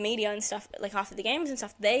they do with the media and stuff, like, after the games and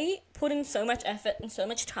stuff, they put in so much effort and so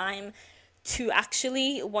much time to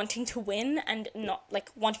actually wanting to win and not, like,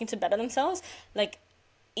 wanting to better themselves. Like,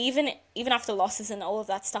 even after losses and all of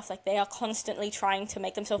that stuff, like, they are constantly trying to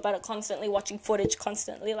make themselves better, constantly watching footage,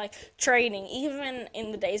 constantly, like, training, even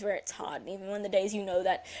in the days where it's hard, and even when the days you know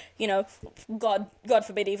that, you know, God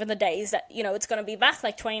forbid, even the days that, you know, it's going to be back,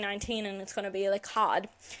 like, 2019, and it's going to be, like, hard.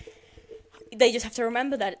 They just have to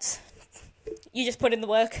remember that you just put in the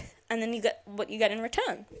work, and then you get what you get in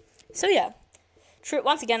return. So, yeah.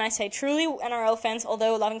 Once again, I say, truly NRL fans,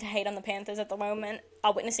 although loving to hate on the Panthers at the moment,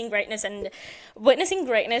 are witnessing greatness and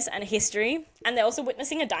history, and they're also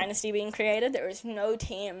witnessing a dynasty being created. There is no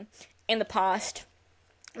team in the past,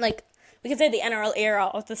 like, we can say the NRL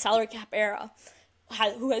era, or the salary cap era,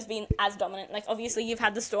 who has been as dominant. Like, obviously, you've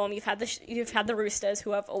had the Storm, you've had the Roosters,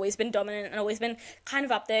 who have always been dominant and always been kind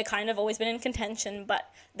of up there, kind of always been in contention,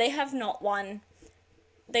 but they have not won.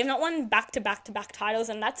 They've not won back-to-back-to-back titles,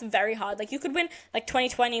 and that's very hard. Like, you could win, like,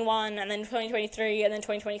 2021, and then 2023, and then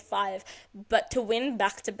 2025, but to win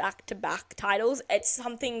back-to-back-to-back titles, it's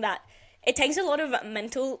something that, it takes a lot of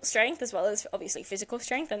mental strength, as well as, obviously, physical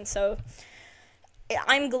strength, and so,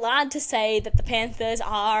 I'm glad to say that the Panthers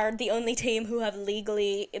are the only team who have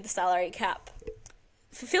legally, in the salary cap,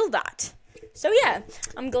 fulfilled that. So, yeah,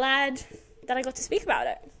 I'm glad that I got to speak about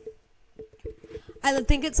it. I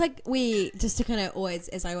think it's like just to kind of always,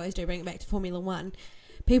 as I always do, bring it back to Formula One,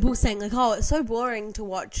 people saying like, oh, it's so boring to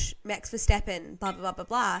watch Max Verstappen, blah, blah, blah, blah,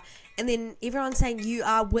 blah. And then everyone's saying you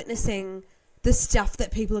are witnessing the stuff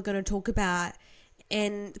that people are going to talk about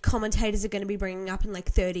and commentators are going to be bringing up in like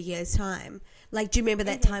 30 years' time. Like, do you remember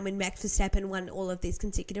that time when Max Verstappen won all of these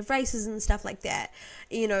consecutive races and stuff like that?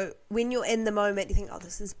 You know, when you're in the moment, you think, oh,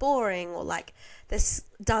 this is boring, or like, this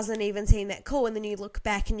doesn't even seem that cool. And then you look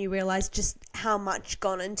back and you realize just how much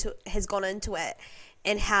has gone into it,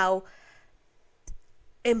 and how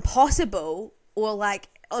impossible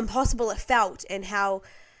it felt, and how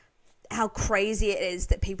crazy it is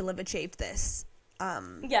that people have achieved this.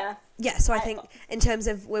 Yeah, so I think in terms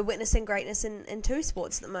of, we're witnessing greatness in two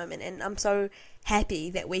sports at the moment, and I'm so happy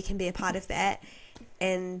that we can be a part of that,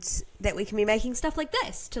 and that we can be making stuff like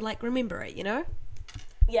this to, like, remember it, you know?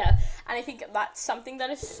 Yeah, and I think that's something that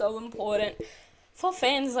is so important for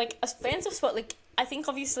fans, like, as fans of sport. Like, I think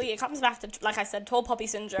obviously it comes back to, like I said, tall poppy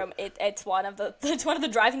syndrome. It's one of the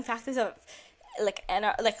driving factors of, like,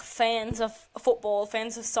 fans of football,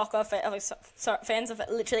 fans of soccer, fans of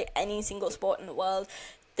literally any single sport in the world.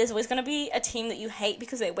 There's always going to be a team that you hate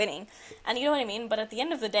because they're winning, and you know what I mean? But at the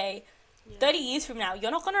end of the day, 30 years from now, you're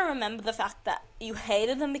not going to remember the fact that you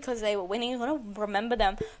hated them because they were winning. You're going to remember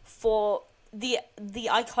them for the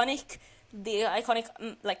iconic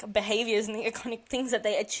like, behaviors and the iconic things that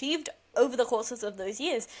they achieved over the courses of those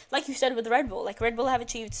years. Like you said with Red Bull, like, Red Bull have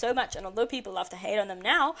achieved so much, and although people love to hate on them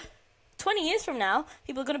now, 20 years from now,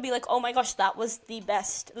 people are going to be like, oh my gosh, that was the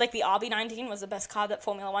best. Like, the RB19 was the best car that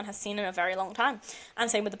Formula One has seen in a very long time.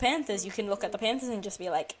 And same with the Panthers. You can look at the Panthers and just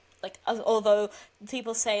be like, although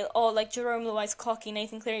people say, oh, like, Jerome Luai's cocky,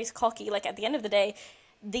 Nathan Cleary's cocky, like, at the end of the day,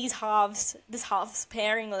 this halves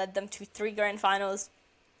pairing led them to 4 grand finals,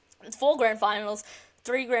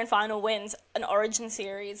 3 grand final wins, an Origin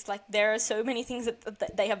series. Like, there are so many things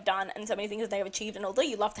that they have done, and so many things that they have achieved, and although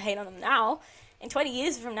you love to hate on them now, in 20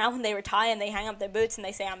 years from now, when they retire and they hang up their boots and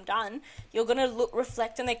they say, I'm done, you're going to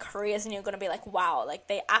reflect on their careers, and you're going to be like, wow, like,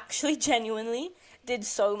 they actually genuinely did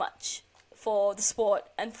so much for the sport,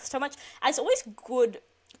 and so much. And it's always good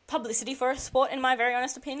publicity for a sport, in my very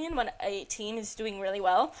honest opinion, when a team is doing really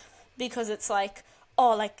well, because it's like,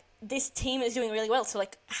 oh, like, this team is doing really well, so,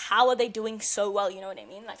 like, how are they doing so well, you know what I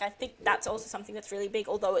mean? Like, I think that's also something that's really big,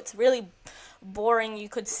 although it's really boring, you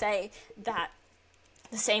could say, that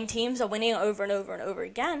the same teams are winning over and over and over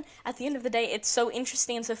again. At the end of the day, it's so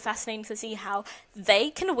interesting and so fascinating to see how they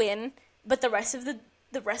can win, but the rest of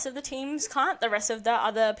the teams can't. The rest of the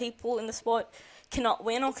other people in the sport cannot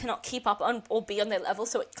win or cannot keep up on or be on their level.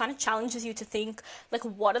 So it kind of challenges you to think, like,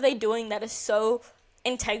 what are they doing that is so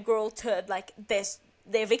integral to like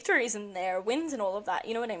their victories and their wins and all of that.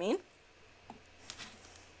 You know what I mean?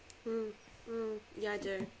 Yeah, I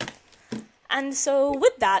do. And so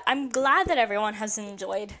with that, I'm glad that everyone has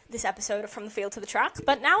enjoyed this episode of From the Field to the Track.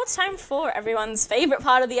 But now it's time for everyone's favourite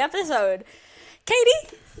part of the episode.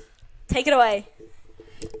 Katie, take it away.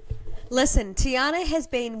 Listen, Tiana has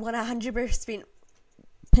been 100%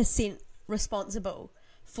 responsible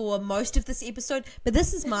for most of this episode, but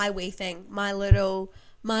this is my wee thing, my little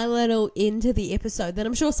end to the episode that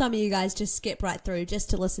I'm sure some of you guys just skip right through just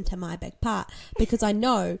to listen to my big part, because I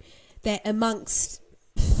know that amongst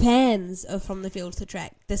fans of From the Field to the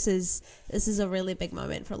Track, this is a really big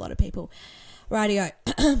moment for a lot of people. Rightio.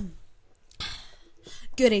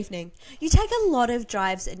 Good evening. You take a lot of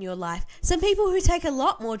drives in your life. Some people who take a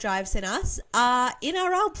lot more drives than us are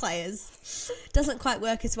NRL players. Doesn't quite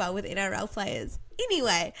work as well with NRL players.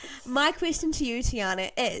 Anyway, my question to you,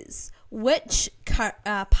 Tiana, is which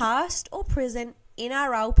past or present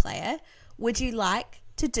NRL player would you like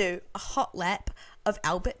to do a hot lap of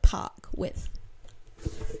Albert Park with?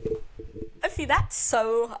 See, that's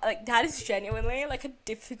so, like, that is genuinely, like, a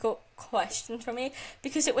difficult question for me,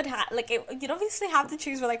 because it would you'd obviously have to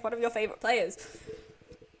choose, like, one of your favourite players,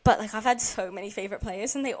 but, like, I've had so many favourite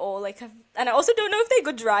players, and they all, like, have, and I also don't know if they're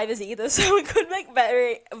good drivers either, so it could, like,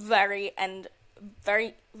 end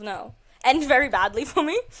very badly for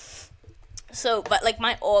me. So, but, like,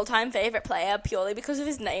 my all-time favourite player, purely because of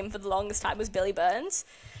his name for the longest time, was Billy Burns.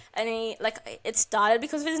 And he, like, it started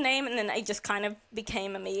because of his name, and then it just kind of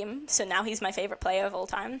became a meme. So now he's my favourite player of all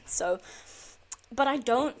time. So, but I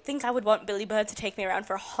don't think I would want Billy Bird to take me around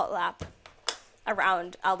for a hot lap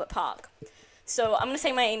around Albert Park. So I'm going to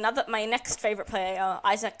say my next favourite player,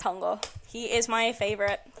 Isaac Tongo. He is my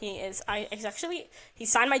favourite. He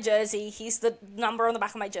signed my jersey. He's the number on the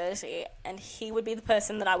back of my jersey. And he would be the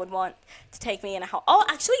person that I would want to take me in a hot... Oh,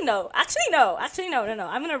 actually, no. I'm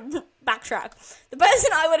going to backtrack. The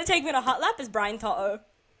person I want to take me in a hot lap is Brian Toto.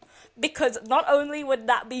 Because not only would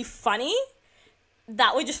that be funny,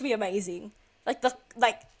 that would just be amazing.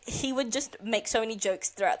 He would just make so many jokes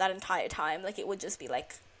throughout that entire time. Like, it would just be,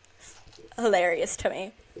 like, hilarious to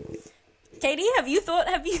me. Katie, have you got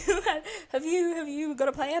a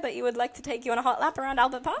player that you would like to take you on a hot lap around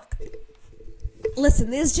Albert Park? Listen,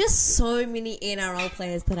 there's just so many NRL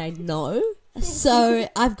players that I know, so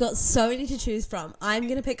I've got so many to choose from. I'm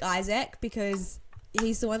going to pick Isaac because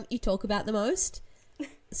he's the one that you talk about the most,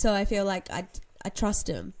 so I feel like I trust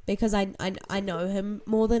him because I know him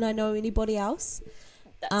more than I know anybody else.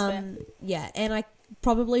 That's fair. Yeah, and I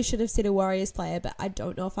probably should have said a Warriors player, but I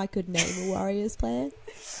don't know if I could name a Warriors player.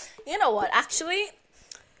 You know what, actually...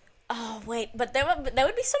 Oh, wait, but there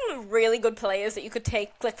would be some really good players that you could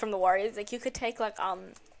take, like, from the Warriors. Like, you could take, like,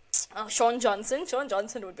 Sean Johnson. Sean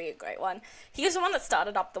Johnson would be a great one. He was the one that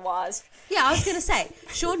started up the Wars. Yeah, I was going to say,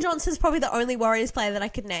 Sean Johnson's probably the only Warriors player that I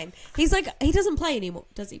could name. He's like, he doesn't play anymore.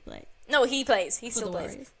 Does he play? No, he plays. He still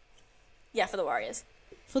plays. Warriors? Yeah, for the Warriors.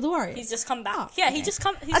 For the Warriors? He's just come back. Oh, yeah, okay. he's just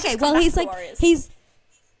come okay, well, he's like, Warriors.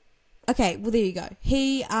 Okay, well, there you go.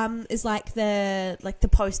 He is like the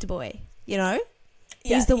poster boy, you know?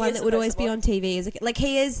 Yeah, he's the one that would always be on TV. Like,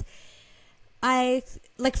 he is...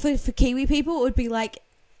 For Kiwi people, it would be like,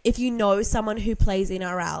 if you know someone who plays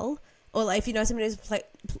NRL, or like if you know someone who's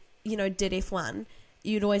did F1,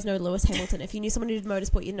 you'd always know Lewis Hamilton. If you knew someone who did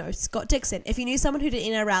motorsport, you'd know Scott Dixon. If you knew someone who did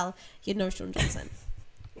NRL, you'd know Sean Johnson.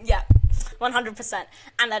 Yeah, 100%.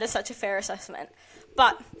 And that is such a fair assessment.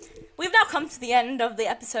 But we've now come to the end of the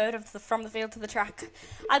episode of From the Field to the Track.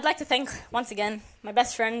 I'd like to thank, once again, my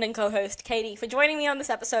best friend and co-host, Katie, for joining me on this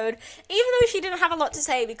episode, even though she didn't have a lot to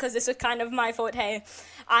say because this was kind of my forte,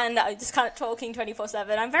 and I just kind of talking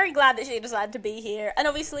 24/7. I'm very glad that she decided to be here, and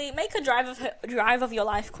obviously make a drive of your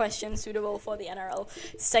life question suitable for the NRL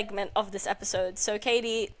segment of this episode. So,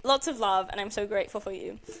 Katie, lots of love, and I'm so grateful for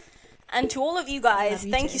you. And to all of you guys,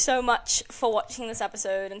 thank you so much for watching this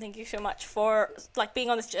episode, and thank you so much for being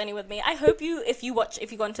on this journey with me. I hope if you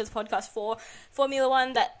go into this podcast for Formula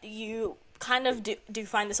One, that you kind of do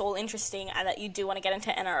find this all interesting, and that you do want to get into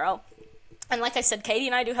NRL. And like I said, Katie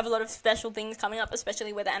and I do have a lot of special things coming up,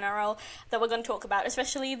 especially with the NRL, that we're going to talk about,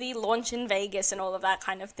 especially the launch in Vegas and all of that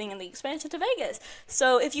kind of thing, and the expansion to Vegas.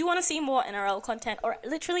 So if you want to see more NRL content, or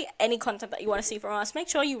literally any content that you want to see from us, make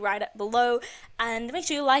sure you write it below, and make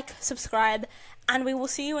sure you like, subscribe, and we will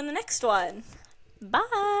see you in the next one.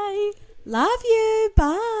 Bye! Love you!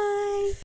 Bye!